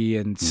Fauci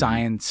and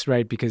science,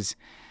 right? Because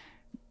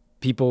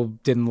people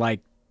didn't like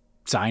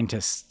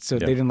scientists, so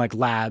they didn't like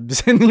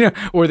labs, and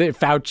or that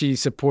Fauci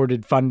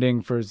supported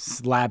funding for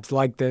labs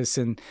like this,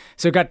 and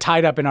so it got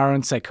tied up in our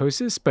own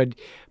psychosis. But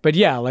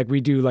yeah, like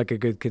we do like a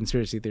good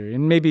conspiracy theory,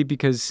 and maybe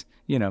because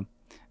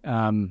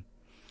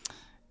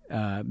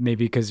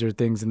maybe because there are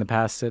things in the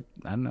past that,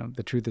 I don't know,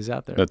 the truth is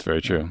out there. That's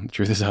very true. The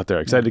truth is out there.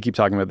 Excited to keep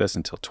talking about this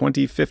until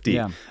 2050.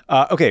 Yeah.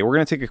 Okay, we're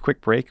going to take a quick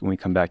break. When we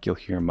come back, you'll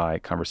hear my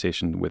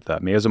conversation with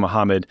Meaza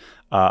Mohammed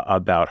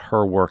about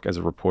her work as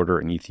a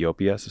reporter in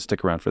Ethiopia. So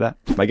stick around for that.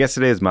 My guest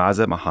today is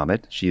Meaza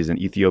Mohammed. She is an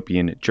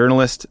Ethiopian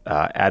journalist,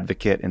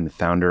 advocate, and the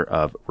founder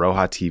of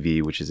Roha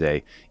TV, which is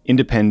a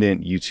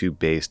independent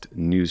YouTube-based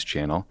news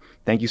channel.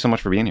 Thank you so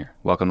much for being here.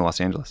 Welcome to Los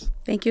Angeles.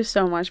 Thank you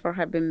so much for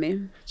having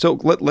me. So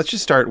let's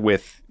just start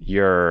with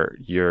your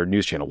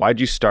news channel. Why did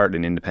you start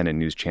an independent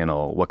news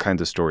channel? What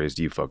kinds of stories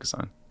do you focus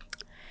on?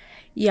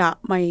 Yeah,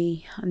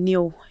 my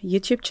new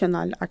YouTube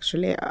channel,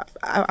 actually,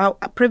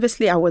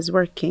 previously I was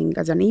working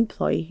as an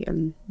employee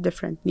in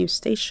different news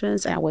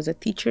stations. I was a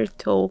teacher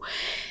too.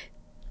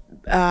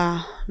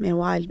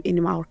 Meanwhile,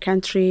 in our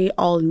country,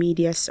 all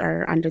medias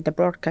are under the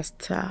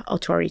broadcast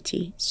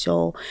authority.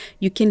 So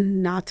you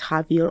cannot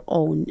have your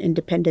own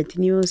independent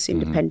news,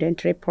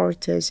 independent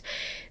reporters,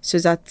 so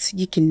that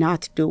you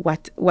cannot do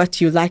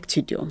what you like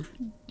to do.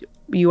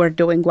 You are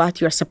doing what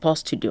you're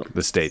supposed to do.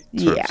 The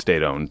sort of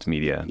state-owned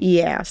media.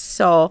 Yeah.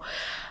 So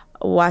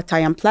what I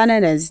am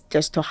planning is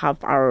just to have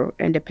our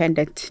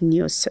independent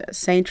news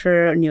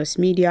center, news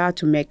media,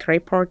 to make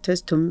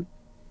reporters, to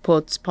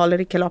put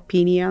political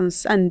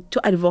opinions and to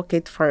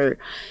advocate for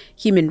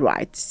human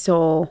rights.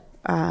 So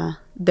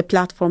the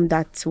platform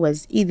that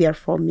was easier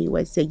for me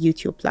was the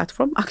YouTube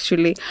platform.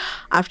 Actually,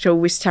 after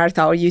we start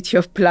our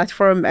YouTube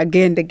platform,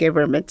 again, the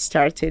government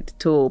started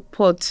to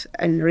put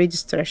in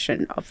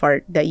registration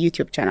for the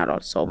YouTube channel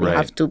also. We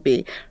have to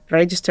be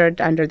registered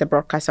under the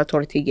Broadcast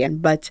Authority again,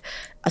 but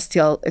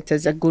still it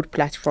is a good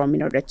platform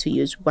in order to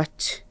use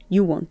what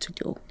you want to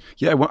do.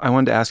 Yeah, I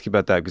wanted to ask you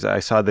about that because I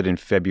saw that in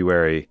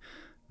February,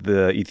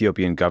 the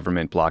Ethiopian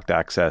government blocked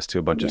access to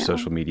a bunch of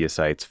social media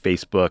sites,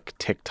 Facebook,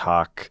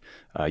 TikTok,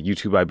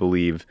 YouTube, I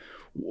believe.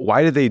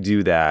 Why did they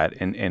do that?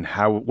 And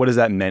what has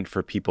that meant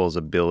for people's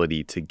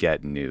ability to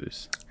get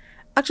news?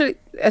 Actually,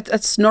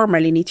 it's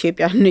normal in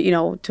Ethiopia,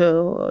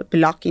 to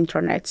block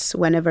internets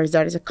whenever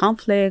there is a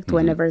conflict,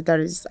 whenever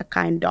there is a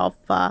kind of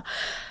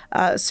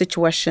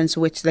situations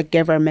which the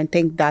government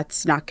think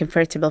that's not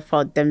comfortable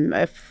for them.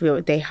 If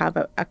they have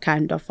a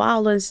kind of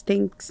violence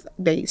things,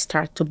 they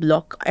start to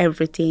block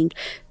everything.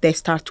 They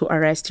start to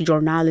arrest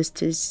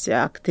journalists,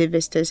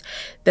 activists.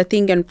 The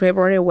thing in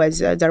February was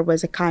there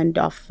was a kind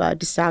of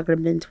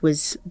disagreement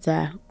with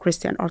the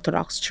Christian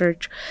Orthodox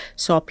Church.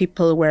 So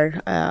people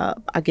were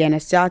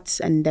against that,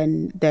 and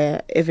then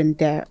even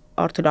the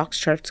Orthodox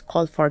Church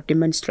called for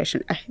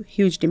demonstration, a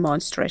huge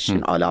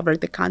demonstration all over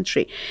the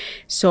country.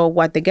 So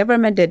what the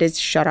government did is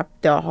shut up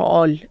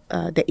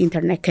the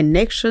internet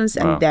connections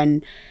and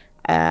then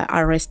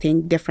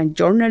arresting different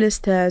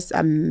journalists,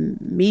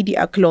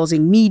 media,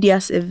 closing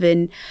medias,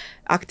 even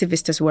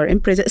activists were in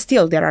prison.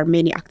 Still, there are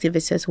many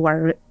activists who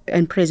are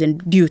in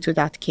prison due to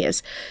that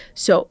case.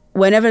 So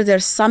whenever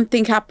there's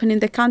something happening in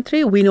the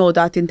country, we know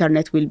that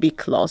internet will be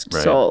closed.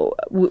 Right. So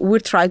we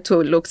try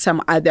to look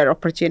some other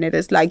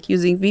opportunities like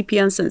using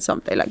VPNs and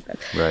something like that.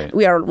 Right.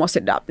 We are almost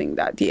adopting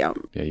that. Yeah.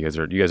 Yeah, you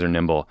guys are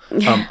nimble.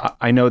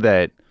 I know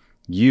that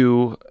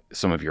you,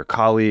 some of your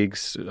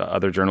colleagues,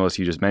 other journalists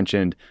you just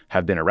mentioned,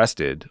 have been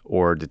arrested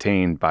or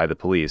detained by the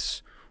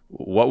police.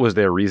 What was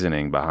their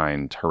reasoning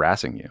behind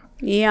harassing you?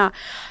 Yeah,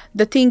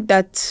 the thing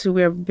that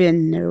we've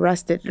been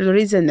arrested, the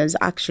reason is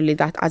actually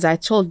that, as I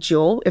told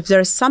you, if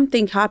there's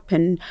something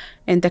happen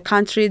in the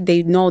country,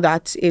 they know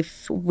that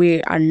if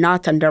we are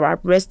not under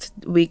arrest,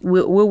 we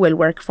will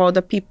work for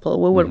the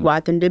people. We will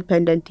write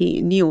independent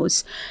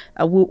news.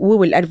 We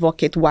will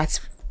advocate what's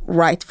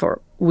right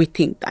for. We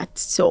think that.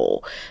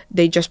 So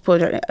they just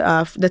put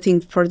the thing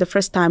for the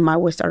first time I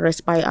was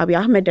arrested by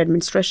Abiy Ahmed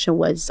administration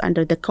was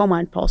under the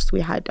command post.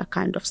 We had a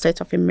kind of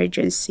state of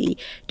emergency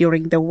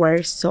during the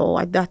war. So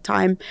at that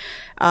time,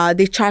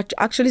 they charged,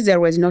 actually there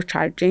was no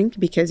charging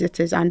because it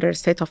is under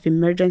state of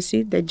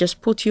emergency. They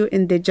just put you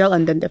in the jail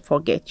and then they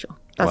forget you.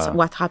 That's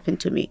what happened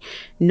to me.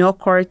 No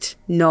court,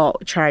 no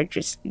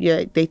charges.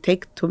 Yeah, they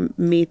take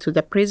me to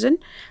the prison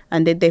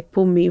and then they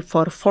put me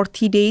for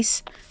 40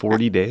 days.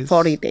 40 days?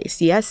 40 days,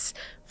 yes.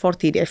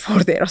 40 days, 4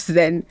 days.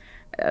 Then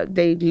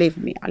they leave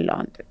me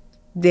alone.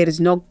 There is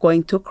no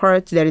going to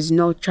court. There is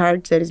no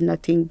charge. There is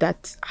nothing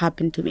that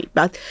happened to me.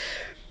 But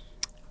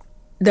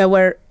they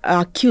were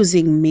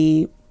accusing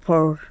me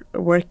for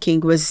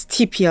working with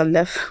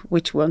TPLF,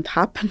 which won't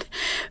happen.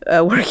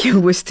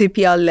 Working with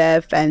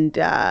TPLF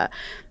and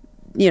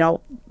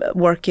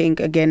working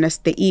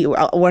against the EU,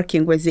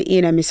 working with the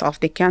enemies of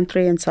the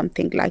country and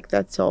something like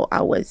that. So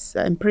I was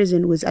in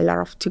prison with a lot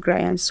of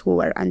Tigrayans who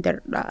were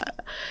under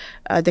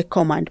the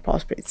command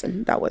post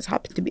prison. That was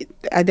happened to me.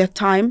 At that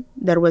time,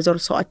 there was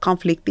also a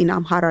conflict in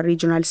Amhara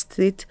regional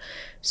state.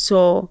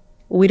 So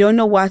we don't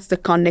know what's the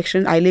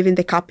connection. I live in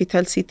the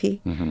capital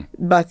city,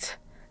 but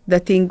the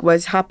thing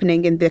was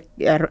happening in the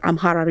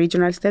Amhara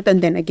regional state,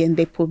 and then again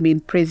they put me in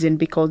prison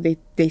because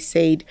they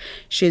said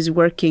she's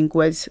working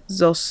with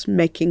those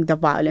making the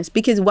violence.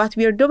 Because what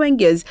we are doing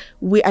is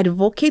we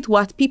advocate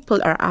what people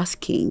are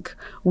asking.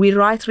 We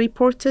write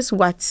reports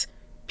what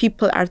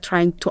people are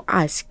trying to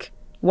ask,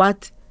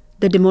 what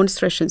the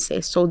demonstration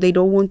says. So they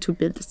don't want to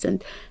build this,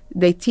 and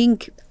they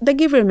think the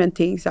government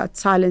thinks that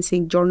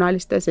silencing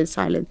journalists is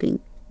silencing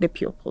the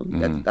people.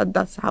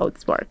 That's how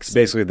it works.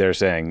 Basically, they're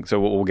saying, so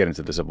we'll get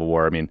into the civil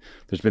war. I mean,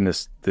 there's been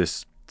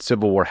this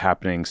civil war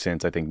happening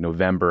since, I think,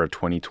 November of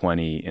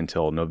 2020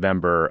 until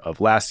November of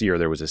last year.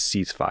 There was a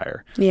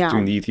ceasefire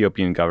between the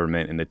Ethiopian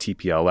government and the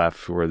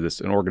TPLF, who are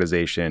an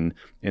organization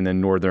in the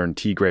northern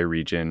Tigray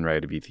region,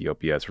 right, of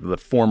Ethiopia, sort of the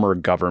former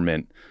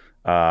government,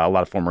 a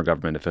lot of former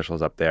government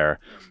officials up there.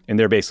 And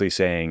they're basically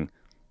saying,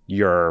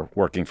 you're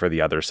working for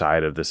the other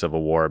side of the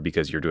civil war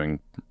because you're doing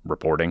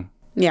reporting.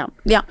 Yeah.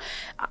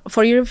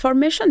 For your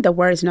information, the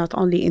war is not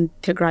only in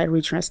Tigray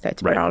regional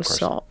state, but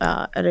also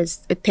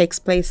it takes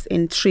place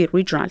in 3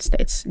 regional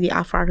states: the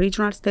Afar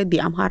regional state, the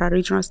Amhara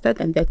regional state,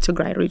 and the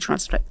Tigray regional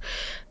state.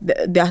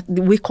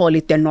 We call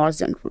it the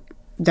northern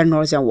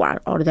war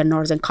or the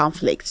northern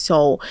conflict.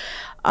 So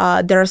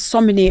there are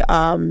so many.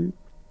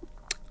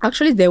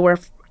 Actually, they were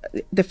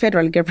the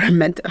federal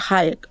government,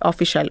 high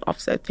official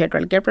of the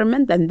federal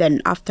government, and then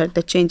after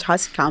the change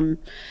has come,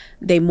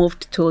 they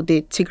moved to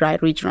the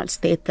Tigray regional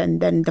state,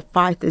 and then the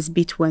fight is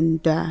between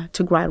the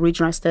Tigray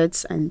regional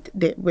states and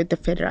with the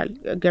federal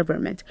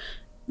government.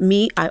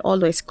 me, I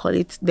always call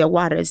it the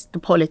war is the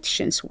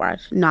politicians' war,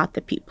 not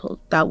the people.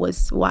 That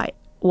was why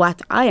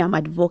what I am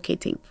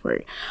advocating for.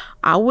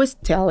 I was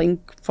telling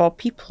for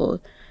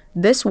people,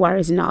 this war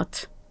is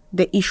not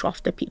the issue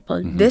of the people.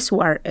 Mm-hmm. This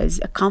war is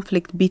a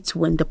conflict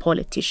between the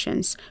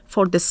politicians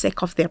for the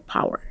sake of their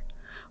power,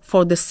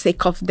 for the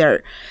sake of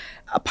their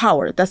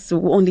power. That's the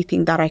only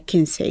thing that I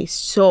can say.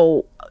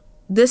 So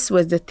this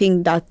was the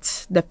thing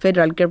that the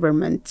federal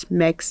government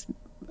makes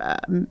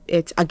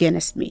it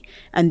against me.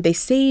 And they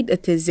said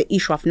it is the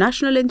issue of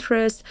national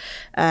interest.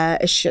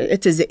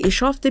 It is the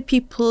issue of the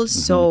people. Mm-hmm.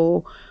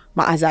 So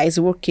Meaza is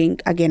working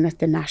against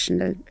the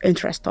national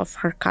interest of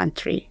her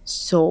country.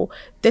 So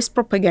this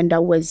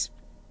propaganda was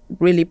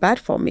really bad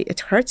for me. It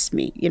hurts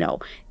me.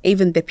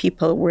 Even the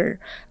people were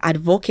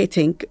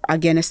advocating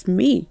against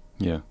me.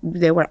 Yeah.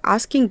 They were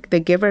asking the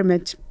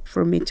government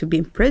for me to be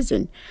in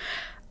prison.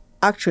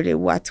 Actually,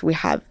 what we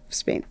have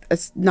spent,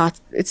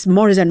 it's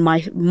more than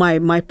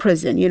my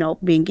prison.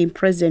 Being in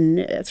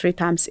prison 3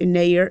 times in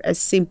a year is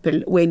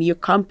simple when you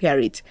compare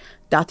it,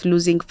 that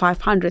losing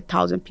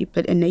 500,000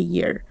 people in a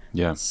year.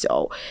 Yeah.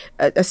 So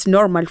it's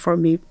normal for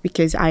me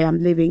because I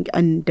am living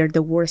under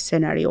the worst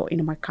scenario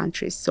in my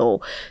country. So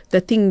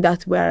the thing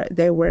that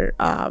they were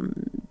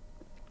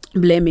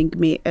blaming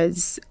me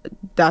is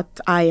that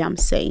I am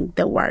saying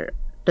the war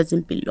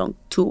doesn't belong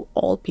to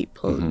all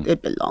people. Mm-hmm.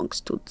 It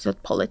belongs to the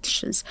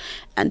politicians,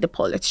 and the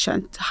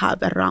politicians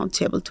have a round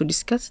table to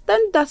discuss. Then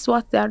that's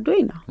what they are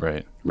doing now.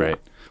 Right.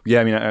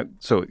 Yeah, I mean,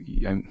 so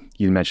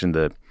you mentioned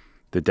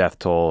the death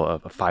toll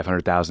of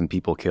 500,000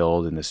 people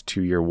killed in this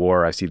 2-year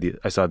war. I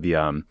saw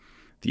the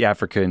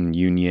African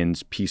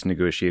Union's peace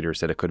negotiator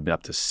said it could have been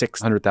up to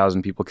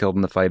 600,000 people killed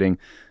in the fighting.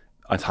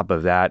 On top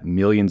of that,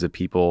 millions of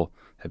people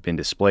have been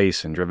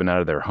displaced and driven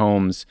out of their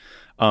homes.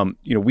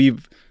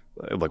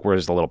 We're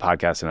just a little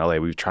podcast in LA.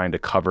 We've tried to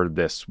cover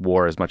this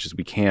war as much as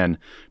we can,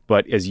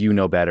 but as you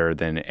know better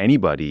than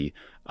anybody,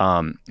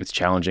 it's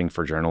challenging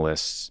for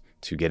journalists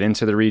to get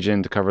into the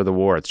region to cover the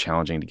war. It's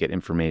challenging to get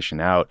information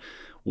out.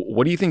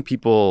 What do you think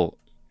people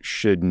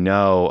should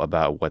know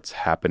about what's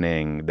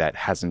happening that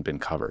hasn't been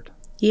covered?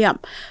 Yeah,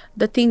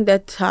 the thing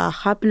that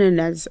happening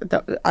as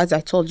I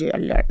told you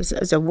earlier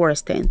is the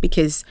worst thing,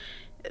 because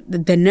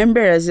the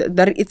number it's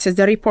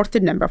the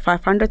reported number.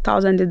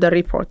 500,000 is the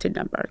reported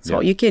number. So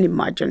you can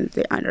imagine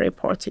the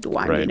unreported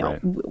one. Right.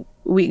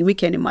 We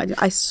can imagine.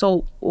 I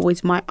saw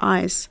with my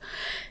eyes,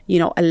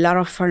 a lot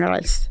of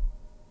funerals.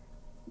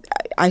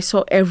 I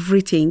saw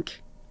everything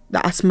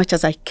as much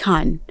as I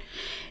can.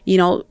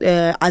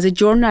 As a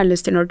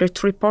journalist, in order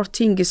to report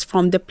things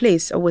from the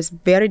place, it was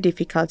very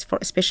difficult for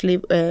especially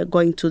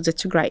going to the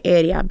Tigray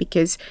area,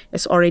 because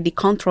it's already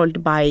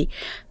controlled by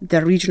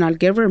the regional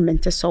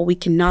government. So we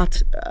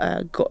cannot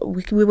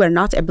we were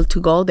not able to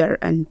go there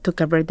and to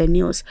cover the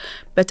news.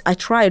 But I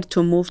tried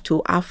to move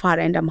to Afar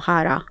and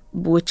Amhara,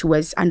 which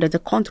was under the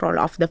control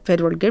of the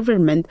federal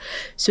government,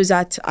 so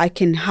that I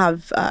can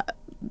have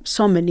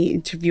so many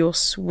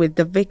interviews with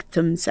the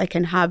victims. I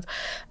can have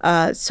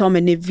so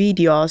many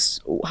videos,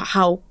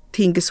 how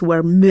things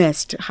were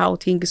missed, how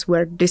things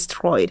were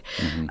destroyed.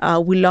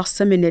 Mm-hmm. We lost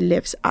so many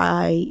lives.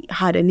 I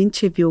had an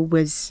interview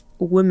with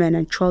women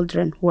and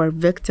children who were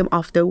victims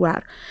of the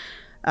war.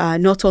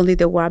 Not only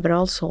the war, but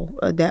also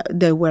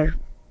they were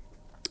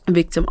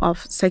victim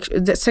of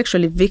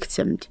sexually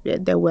victimed.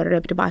 They were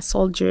raped by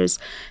soldiers,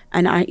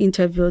 and I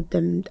interviewed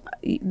them.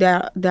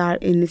 They are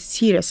in a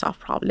series of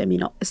problem.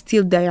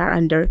 Still they are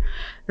under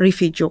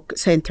refugee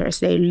centers.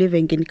 They're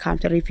living in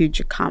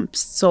refugee camps.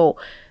 So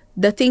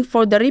the thing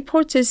for the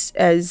reporters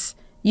is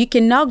you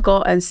cannot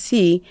go and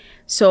see.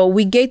 So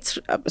we get,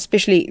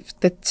 especially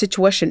the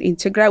situation in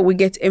Tigray, we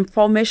get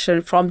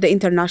information from the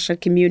international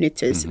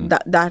communities. Mm-hmm.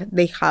 that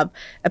they have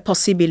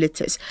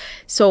possibilities.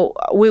 So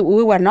we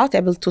were not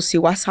able to see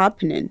what's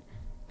happening.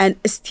 And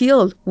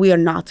still we are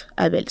not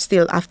able,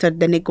 still after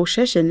the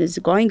negotiation is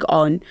going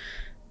on,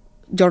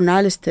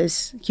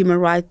 journalists, human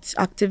rights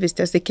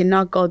activists, they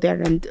cannot go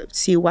there and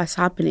see what's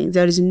happening.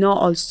 There is no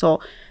also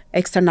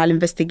external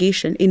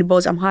investigation in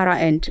both Amhara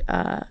and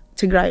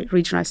Tigray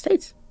regional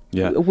states.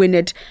 Yeah. We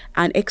need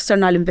an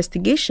external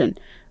investigation.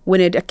 We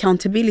need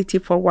accountability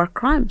for war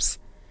crimes.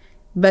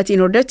 But in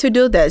order to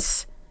do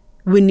this,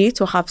 we need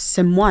to have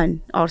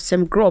someone or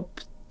some group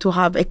to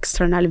have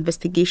external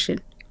investigation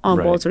on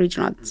both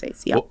regional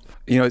states. Yeah.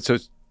 Well,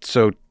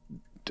 so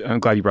I'm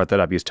glad you brought that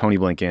up, because Tony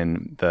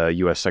Blinken, the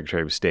U.S.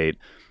 Secretary of State,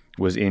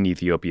 was in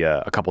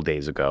Ethiopia a couple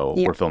days ago.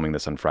 Yeah. We're filming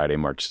this on Friday,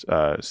 March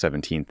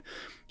 17th.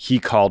 He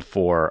called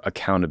for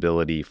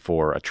accountability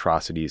for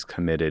atrocities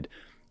committed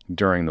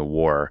during the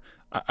war.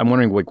 I'm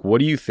wondering, what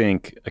do you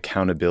think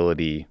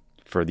accountability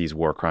for these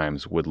war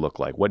crimes would look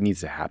like? What needs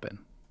to happen?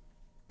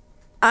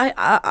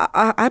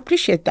 I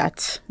appreciate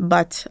that,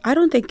 but I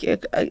don't think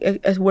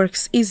it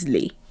works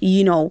easily.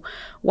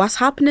 What's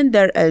happening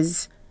there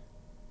is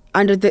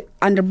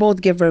under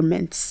both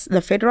governments,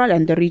 the federal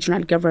and the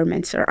regional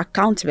governments are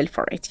accountable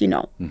for it.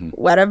 Mm-hmm.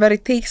 Whatever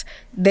it takes,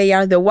 they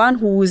are the one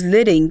who is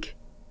leading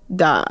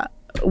the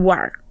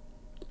war.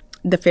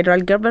 the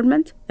federal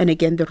government and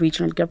again the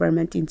regional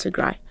government in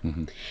Tigray.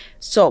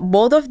 So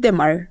both of them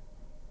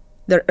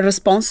they're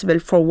responsible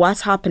for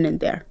what's happening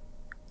there,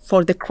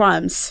 for the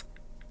crimes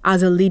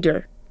as a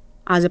leader,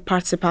 as a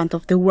participant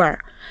of the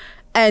war.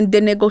 And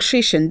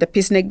the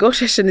peace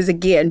negotiation is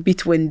again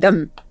between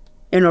them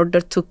in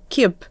order to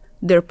keep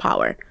their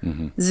power.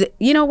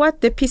 You know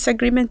what? The peace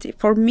agreement,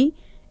 for me,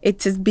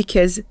 it is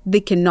because they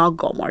cannot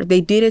go more.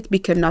 They did it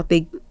because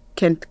they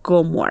can't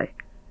go more.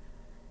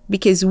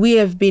 Because we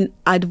have been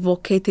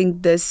advocating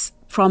this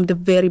from the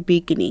very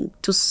beginning,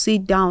 to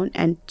sit down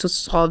and to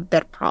solve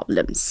their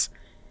problems.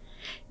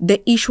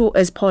 The issue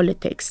is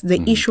politics.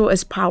 The issue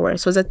is power.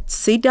 So that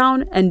sit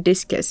down and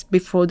discuss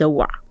before the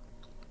war.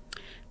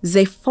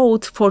 They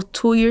fought for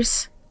 2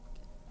 years.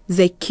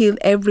 They killed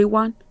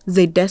everyone.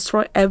 They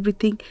destroyed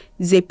everything.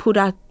 They put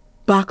us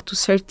back to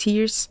 30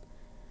 years.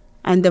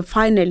 And then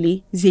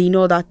finally, they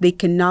know that they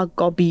cannot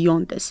go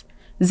beyond this.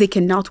 They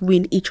cannot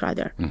win each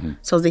other.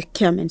 So they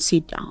come and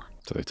sit down.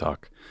 So they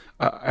talk.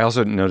 I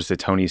also noticed that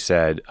Tony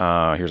said,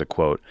 here's a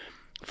quote,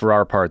 "For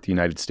our part, the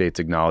United States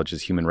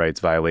acknowledges human rights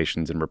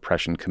violations and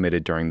repression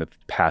committed during the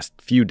past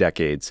few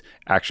decades,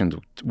 actions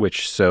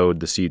which sowed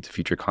the seeds of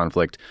future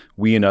conflict.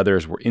 We and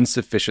others were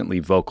insufficiently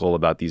vocal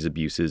about these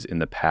abuses in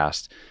the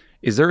past."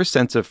 Is there a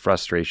sense of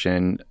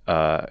frustration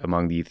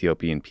among the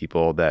Ethiopian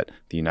people that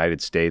the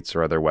United States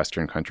or other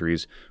Western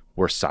countries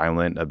were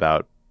silent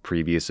about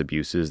previous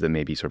abuses that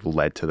maybe sort of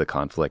led to the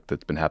conflict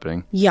that's been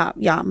happening? Yeah.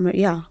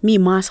 Me,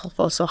 myself,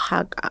 also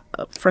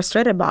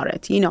frustrated about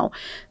it. You know,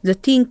 the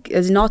thing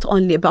is not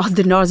only about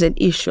the northern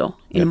issue.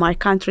 In my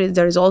country,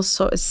 there is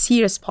also a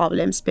serious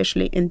problem,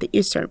 especially in the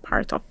eastern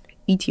part of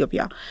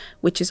Ethiopia,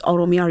 which is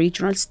Oromia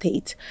regional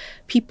state.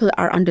 People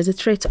are under the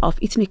threat of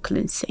ethnic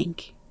cleansing.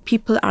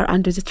 People are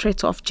under the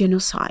threat of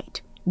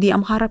genocide. The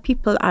Amhara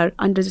people are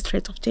under the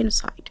threat of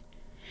genocide.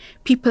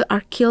 People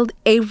are killed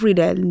every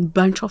day. A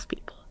bunch of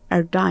people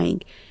are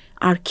dying,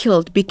 are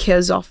killed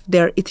because of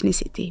their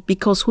ethnicity,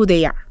 because who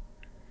they are.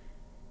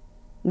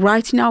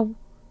 Right now,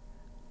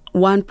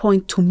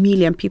 1.2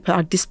 million people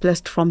are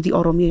displaced from the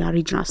Oromia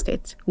regional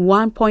state.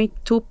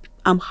 1.2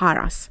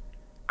 Amharas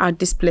are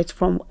displaced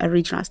from a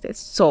regional state.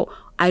 So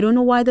I don't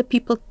know why the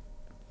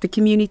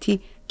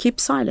community keep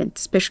silent,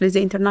 especially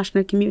the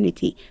international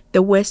community,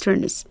 the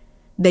Westerners,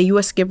 the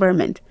U.S.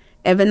 government.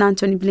 Even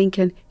Antony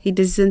Blinken, he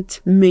doesn't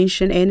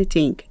mention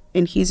anything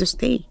in his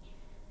stay.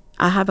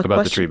 I have a about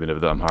question. The treatment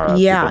of the Amhara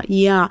people.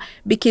 Yeah,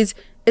 because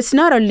it's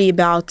not only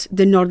about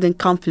the northern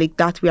conflict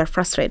that we are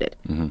frustrated.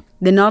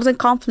 The northern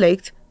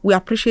conflict, we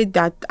appreciate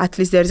that at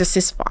least there is a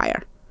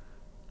ceasefire.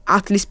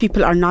 At least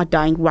people are not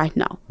dying right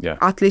now.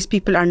 At least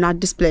people are not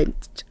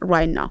displaced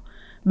right now.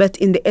 But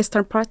in the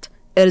eastern part,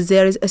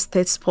 there is a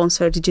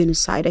state-sponsored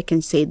genocide, I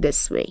can say it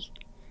this way,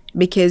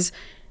 because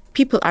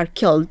people are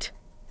killed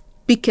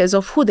because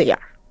of who they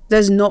are.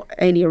 There's no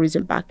any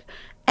reason back.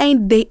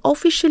 And they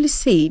officially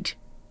said,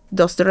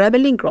 those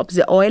rebelling groups,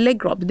 the OLA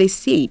group, they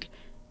said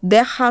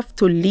they have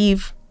to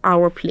leave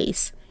our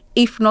place.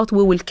 If not,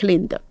 we will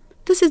clean them.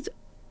 This is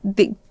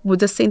with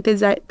the sentence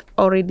that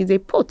already they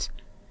put.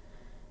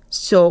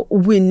 So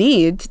we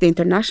need the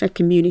international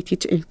community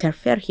to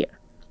interfere here.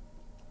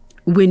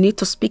 We need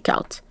to speak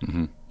out.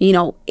 You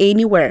know,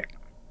 anywhere,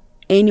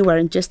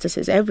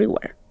 injustices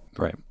everywhere.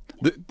 Right.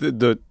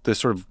 The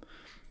sort of,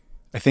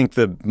 I think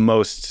the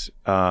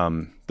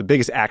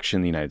biggest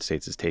action the United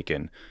States has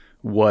taken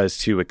was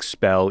to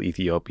expel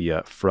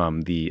Ethiopia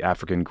from the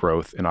African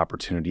Growth and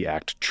Opportunity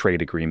Act trade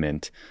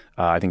agreement,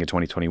 I think in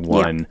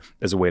 2021,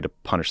 as a way to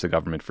punish the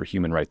government for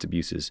human rights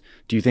abuses.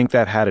 Do you think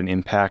that had an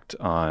impact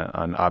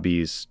on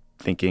Abiy's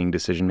thinking,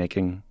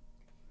 decision-making?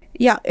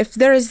 Yeah, if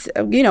there is,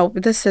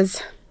 this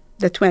is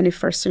the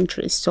 21st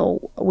century,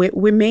 so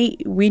we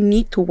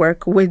need to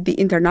work with the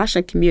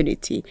international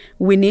community.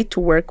 We need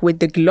to work with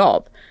the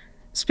globe,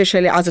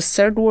 especially as a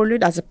third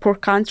world, as a poor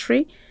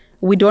country.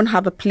 We don't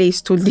have a place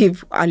to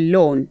live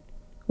alone.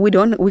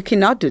 We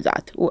cannot do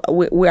that.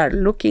 We are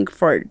looking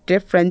for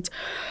different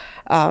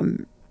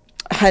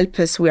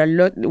helpers. We are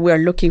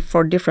looking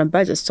for different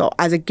budgets. So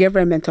as a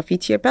government of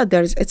Ethiopia,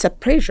 it's a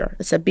pressure.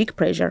 It's a big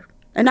pressure.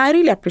 And I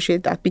really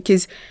appreciate that,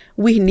 because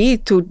we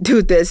need to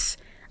do this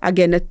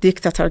again, a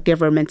dictator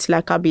government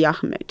like Abiy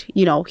Ahmed.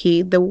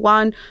 He the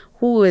one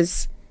who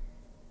is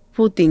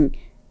putting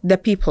the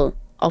people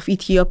of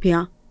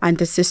Ethiopia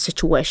under this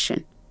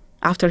situation.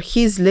 After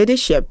his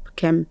leadership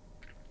came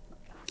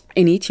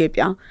in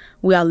Ethiopia,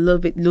 we are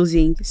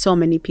losing so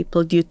many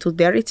people due to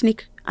their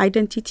ethnic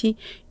identity,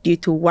 due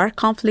to war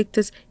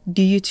conflicts,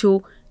 due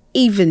to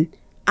even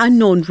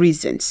unknown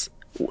reasons.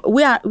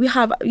 We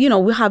have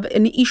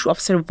an issue of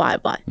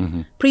survival.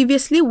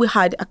 Previously, we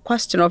had a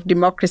question of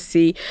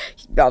democracy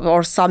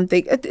or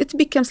something. It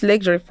becomes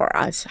luxury for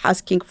us,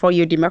 asking for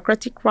your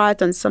democratic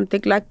right and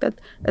something like that.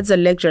 It's a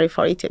luxury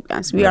for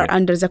Ethiopians. We are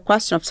under the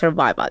question of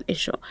survival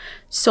issue.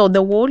 So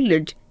the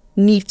world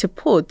needs to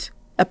put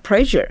a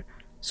pressure.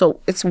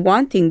 So it's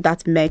one thing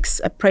that makes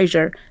a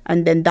pressure,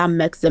 and then that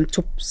makes them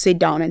to sit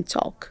down and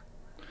talk.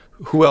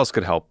 Who else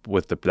could help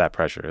with that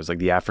pressure? Is like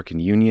the African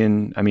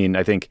Union? I mean,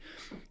 I think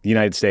the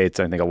United States,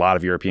 I think a lot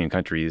of European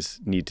countries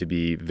need to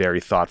be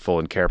very thoughtful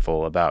and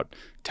careful about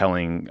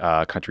telling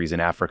countries in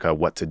Africa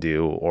what to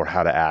do or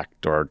how to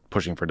act or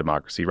pushing for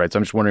democracy, right? So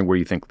I'm just wondering where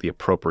you think the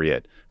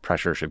appropriate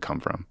pressure should come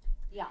from.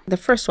 Yeah. The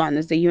first one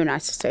is the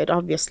United States,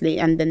 obviously,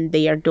 and then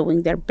they are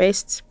doing their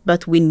best,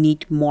 but we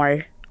need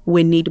more.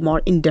 We need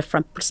more in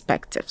different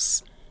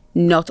perspectives,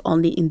 not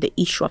only in the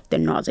issue of the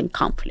northern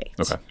conflict.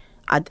 Okay.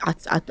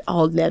 At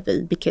all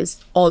levels,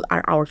 because all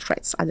are our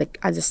threats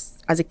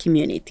as a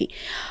community.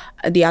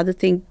 The other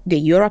thing, the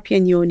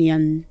European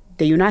Union,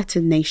 the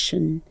United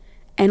Nations,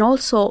 and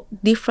also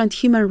different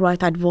human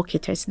rights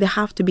advocates, they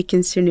have to be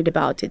concerned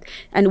about it.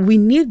 And we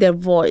need their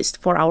voice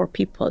for our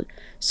people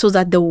so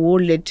that the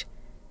world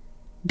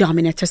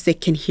dominators, they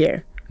can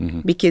hear.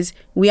 Mm-hmm. Because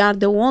we are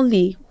the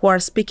only who are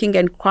speaking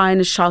and crying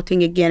and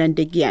shouting again and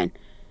again.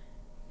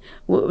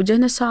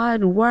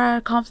 Genocide,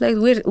 war, conflict,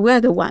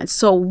 we're the ones.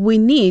 So we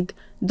need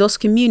those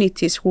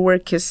communities who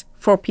work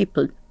for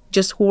people,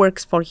 just who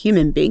works for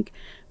human being.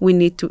 We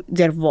need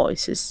their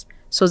voices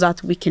so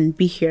that we can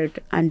be heard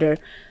under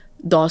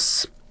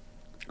those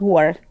who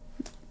are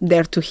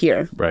there to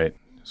hear. Right.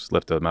 Just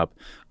lift them up.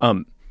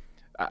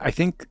 I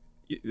think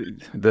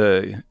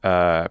the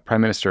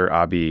Prime Minister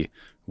Abiy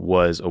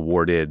was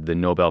awarded the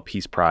Nobel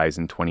Peace Prize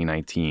in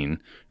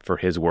 2019 for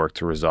his work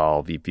to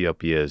resolve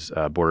Ethiopia's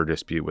border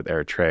dispute with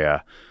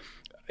Eritrea.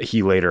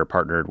 He later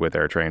partnered with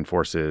Eritrean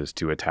forces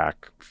to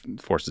attack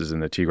forces in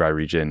the Tigray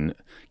region,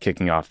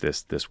 kicking off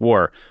this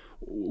war.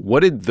 What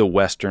did the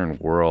Western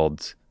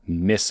world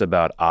miss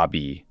about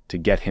Abiy to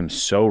get him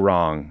so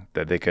wrong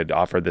that they could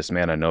offer this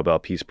man a Nobel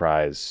Peace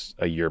Prize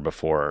a year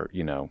before,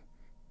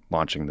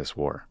 launching this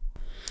war?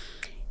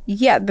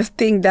 Yeah, the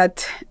thing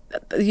that,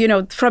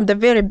 from the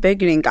very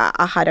beginning,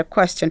 I had a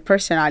question.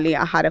 Personally,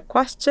 I had a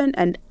question,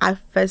 and I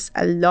faced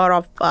a lot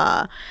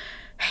of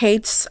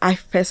hates. I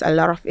faced a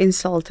lot of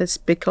insults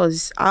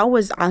because I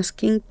was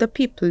asking the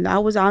people, I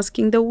was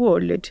asking the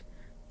world,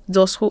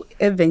 those who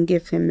even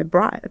gave him the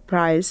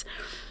prize,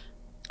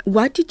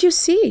 what did you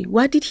see?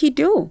 What did he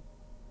do?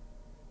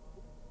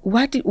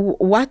 What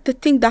the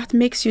thing that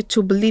makes you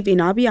to believe in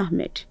Abiy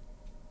Ahmed?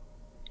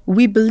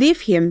 We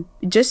believe him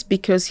just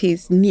because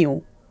he's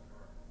new.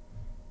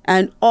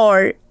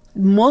 Or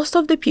most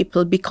of the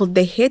people, because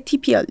they hate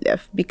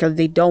TPLF, because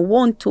they don't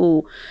want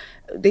to,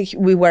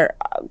 we were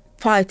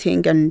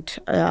fighting and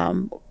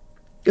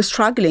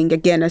struggling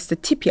against the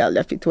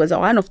TPLF. It was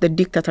one of the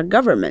dictator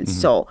governments.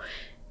 Mm-hmm. So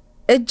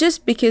it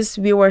just because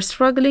we were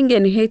struggling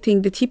and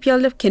hating the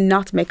TPLF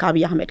cannot make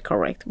Abiy Ahmed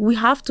correct. We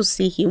have to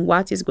see him,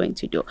 what he's going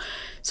to do.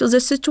 So the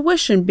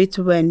situation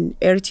between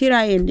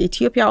Eritrea and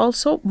Ethiopia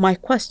also, my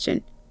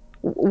question,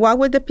 what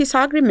was the peace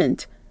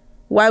agreement?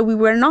 Why we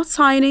were not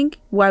signing,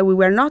 why we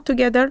were not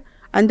together,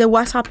 and then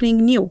what's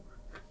happening new.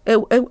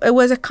 It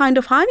was a kind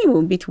of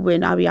honeymoon between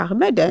Abiy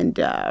Ahmed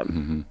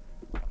and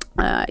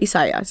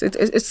Isaias.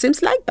 It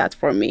seems like that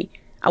for me.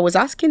 I was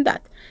asking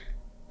that.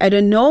 I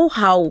don't know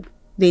how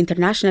the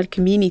international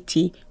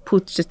community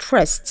puts the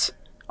trust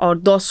or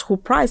those who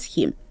prize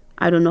him.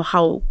 I don't know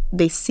how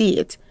they see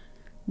it.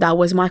 That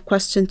was my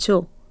question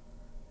too.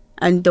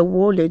 And the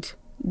world,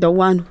 the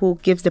one who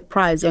gives the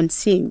prize and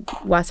seeing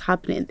what's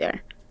happening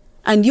there.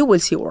 And you will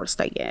see worse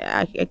again.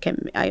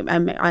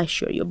 I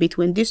assure you,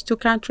 between these two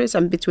countries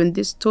and between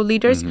these two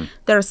leaders, mm-hmm.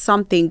 There's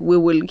something we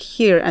will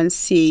hear and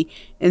see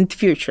in the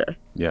future.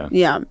 Yeah.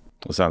 Well,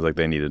 it sounds like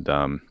they needed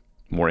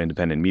more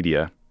independent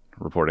media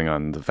reporting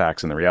on the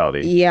facts and the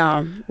reality.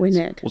 Yeah, we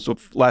need. Well, so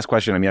last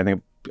question. I mean, I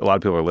think a lot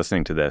of people are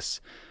listening to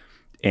this,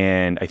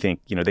 and I think,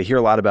 they hear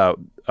a lot about,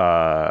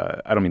 I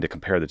don't mean to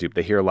compare the two, but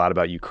they hear a lot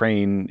about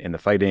Ukraine and the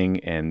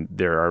fighting, and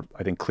there are,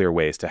 I think, clear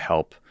ways to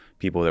help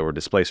people that were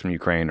displaced from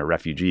Ukraine or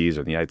refugees,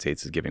 or the United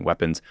States is giving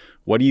weapons.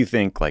 What do you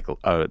think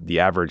the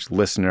average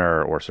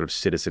listener or sort of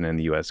citizen in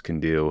the U.S.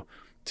 can do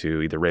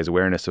to either raise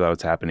awareness about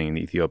what's happening in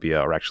Ethiopia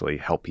or actually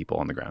help people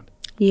on the ground?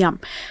 Yeah,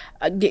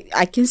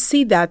 I can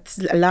see that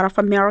a lot of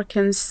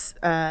Americans,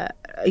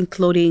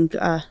 including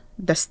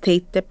the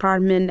State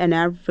Department and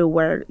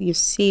everywhere you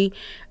see,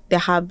 they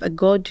have a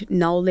good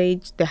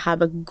knowledge, they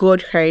have a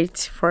good heart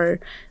for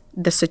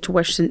the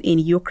situation in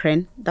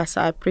Ukraine. That's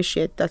what I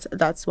appreciate.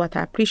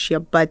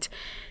 But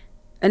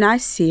and I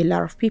see a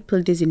lot of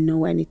people doesn't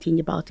know anything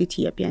about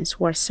Ethiopians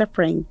who are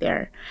suffering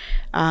there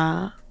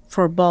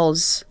for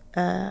both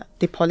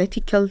the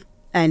political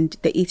and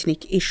the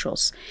ethnic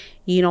issues.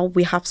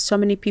 We have so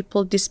many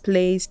people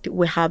displaced.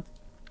 We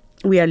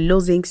are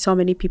losing so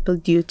many people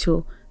due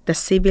to the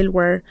civil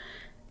war.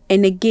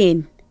 And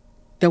again,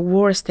 the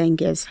worst thing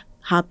is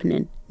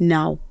happening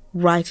now.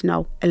 Right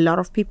now, a lot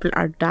of people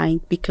are dying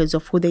because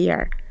of who they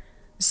are,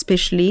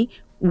 especially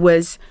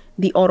with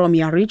the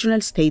Oromia regional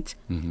state,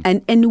 mm-hmm.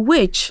 and in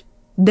which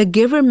the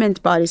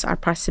government bodies are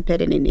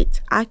participating in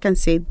it. I can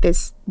say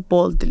this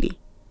boldly.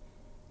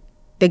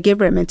 The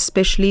government,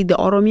 especially the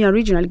Oromia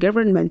regional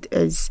government,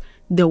 is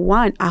the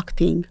one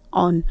acting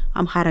on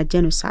Amhara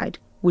genocide,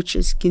 which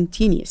is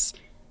continuous.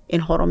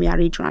 in Oromia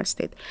regional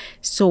state.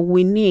 So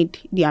we need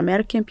the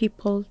American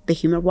people, the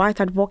human rights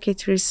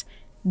advocates,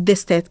 the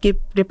State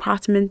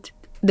Department,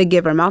 the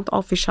government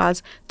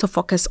officials to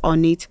focus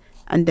on it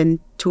and then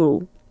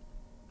to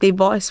be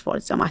voice for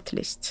them at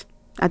least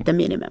at the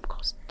minimum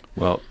cost.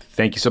 Well,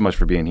 thank you so much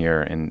for being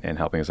here and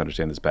helping us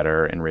understand this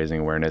better and raising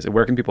awareness.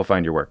 Where can people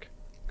find your work?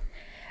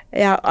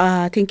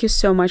 Yeah, thank you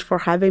so much for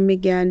having me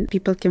again.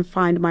 People can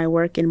find my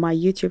work in my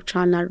YouTube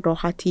channel,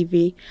 Roha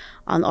TV.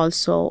 And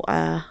also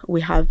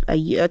we have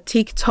a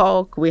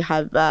TikTok, we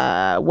have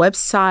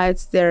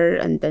websites there,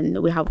 and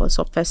then we have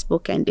also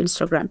Facebook and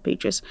Instagram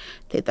pages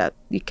that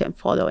you can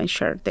follow and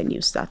share the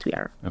news that we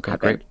are Okay,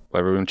 having. great. Well,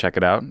 everyone check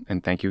it out.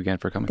 And thank you again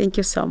for coming. Thank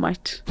you so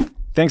much.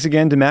 Thanks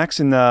again to Max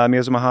and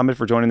Meaza Mohammed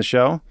for joining the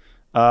show.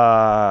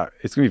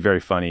 It's going to be very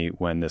funny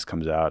when this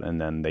comes out and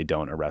then they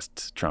don't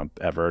arrest Trump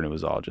ever and it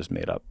was all just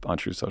made up on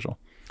Truth Social.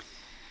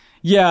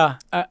 Yeah.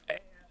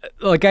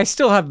 I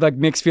still have like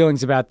mixed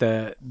feelings about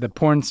the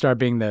porn star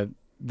being the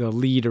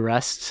lead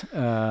arrest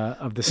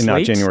of the slate. And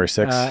not January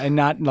 6th. And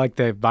not like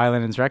the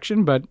violent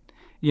insurrection, but,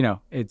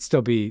 it'd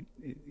still be,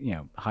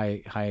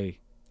 high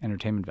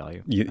entertainment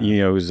value. You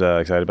know who's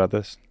excited about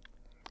this?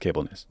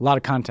 Cable news. A lot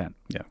of content.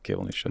 Yeah,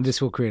 cable news shows.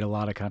 This will create a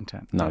lot of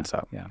content.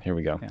 Nonstop. Yeah. Here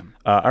we go. Yeah.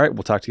 All right,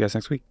 we'll talk to you guys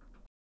next week.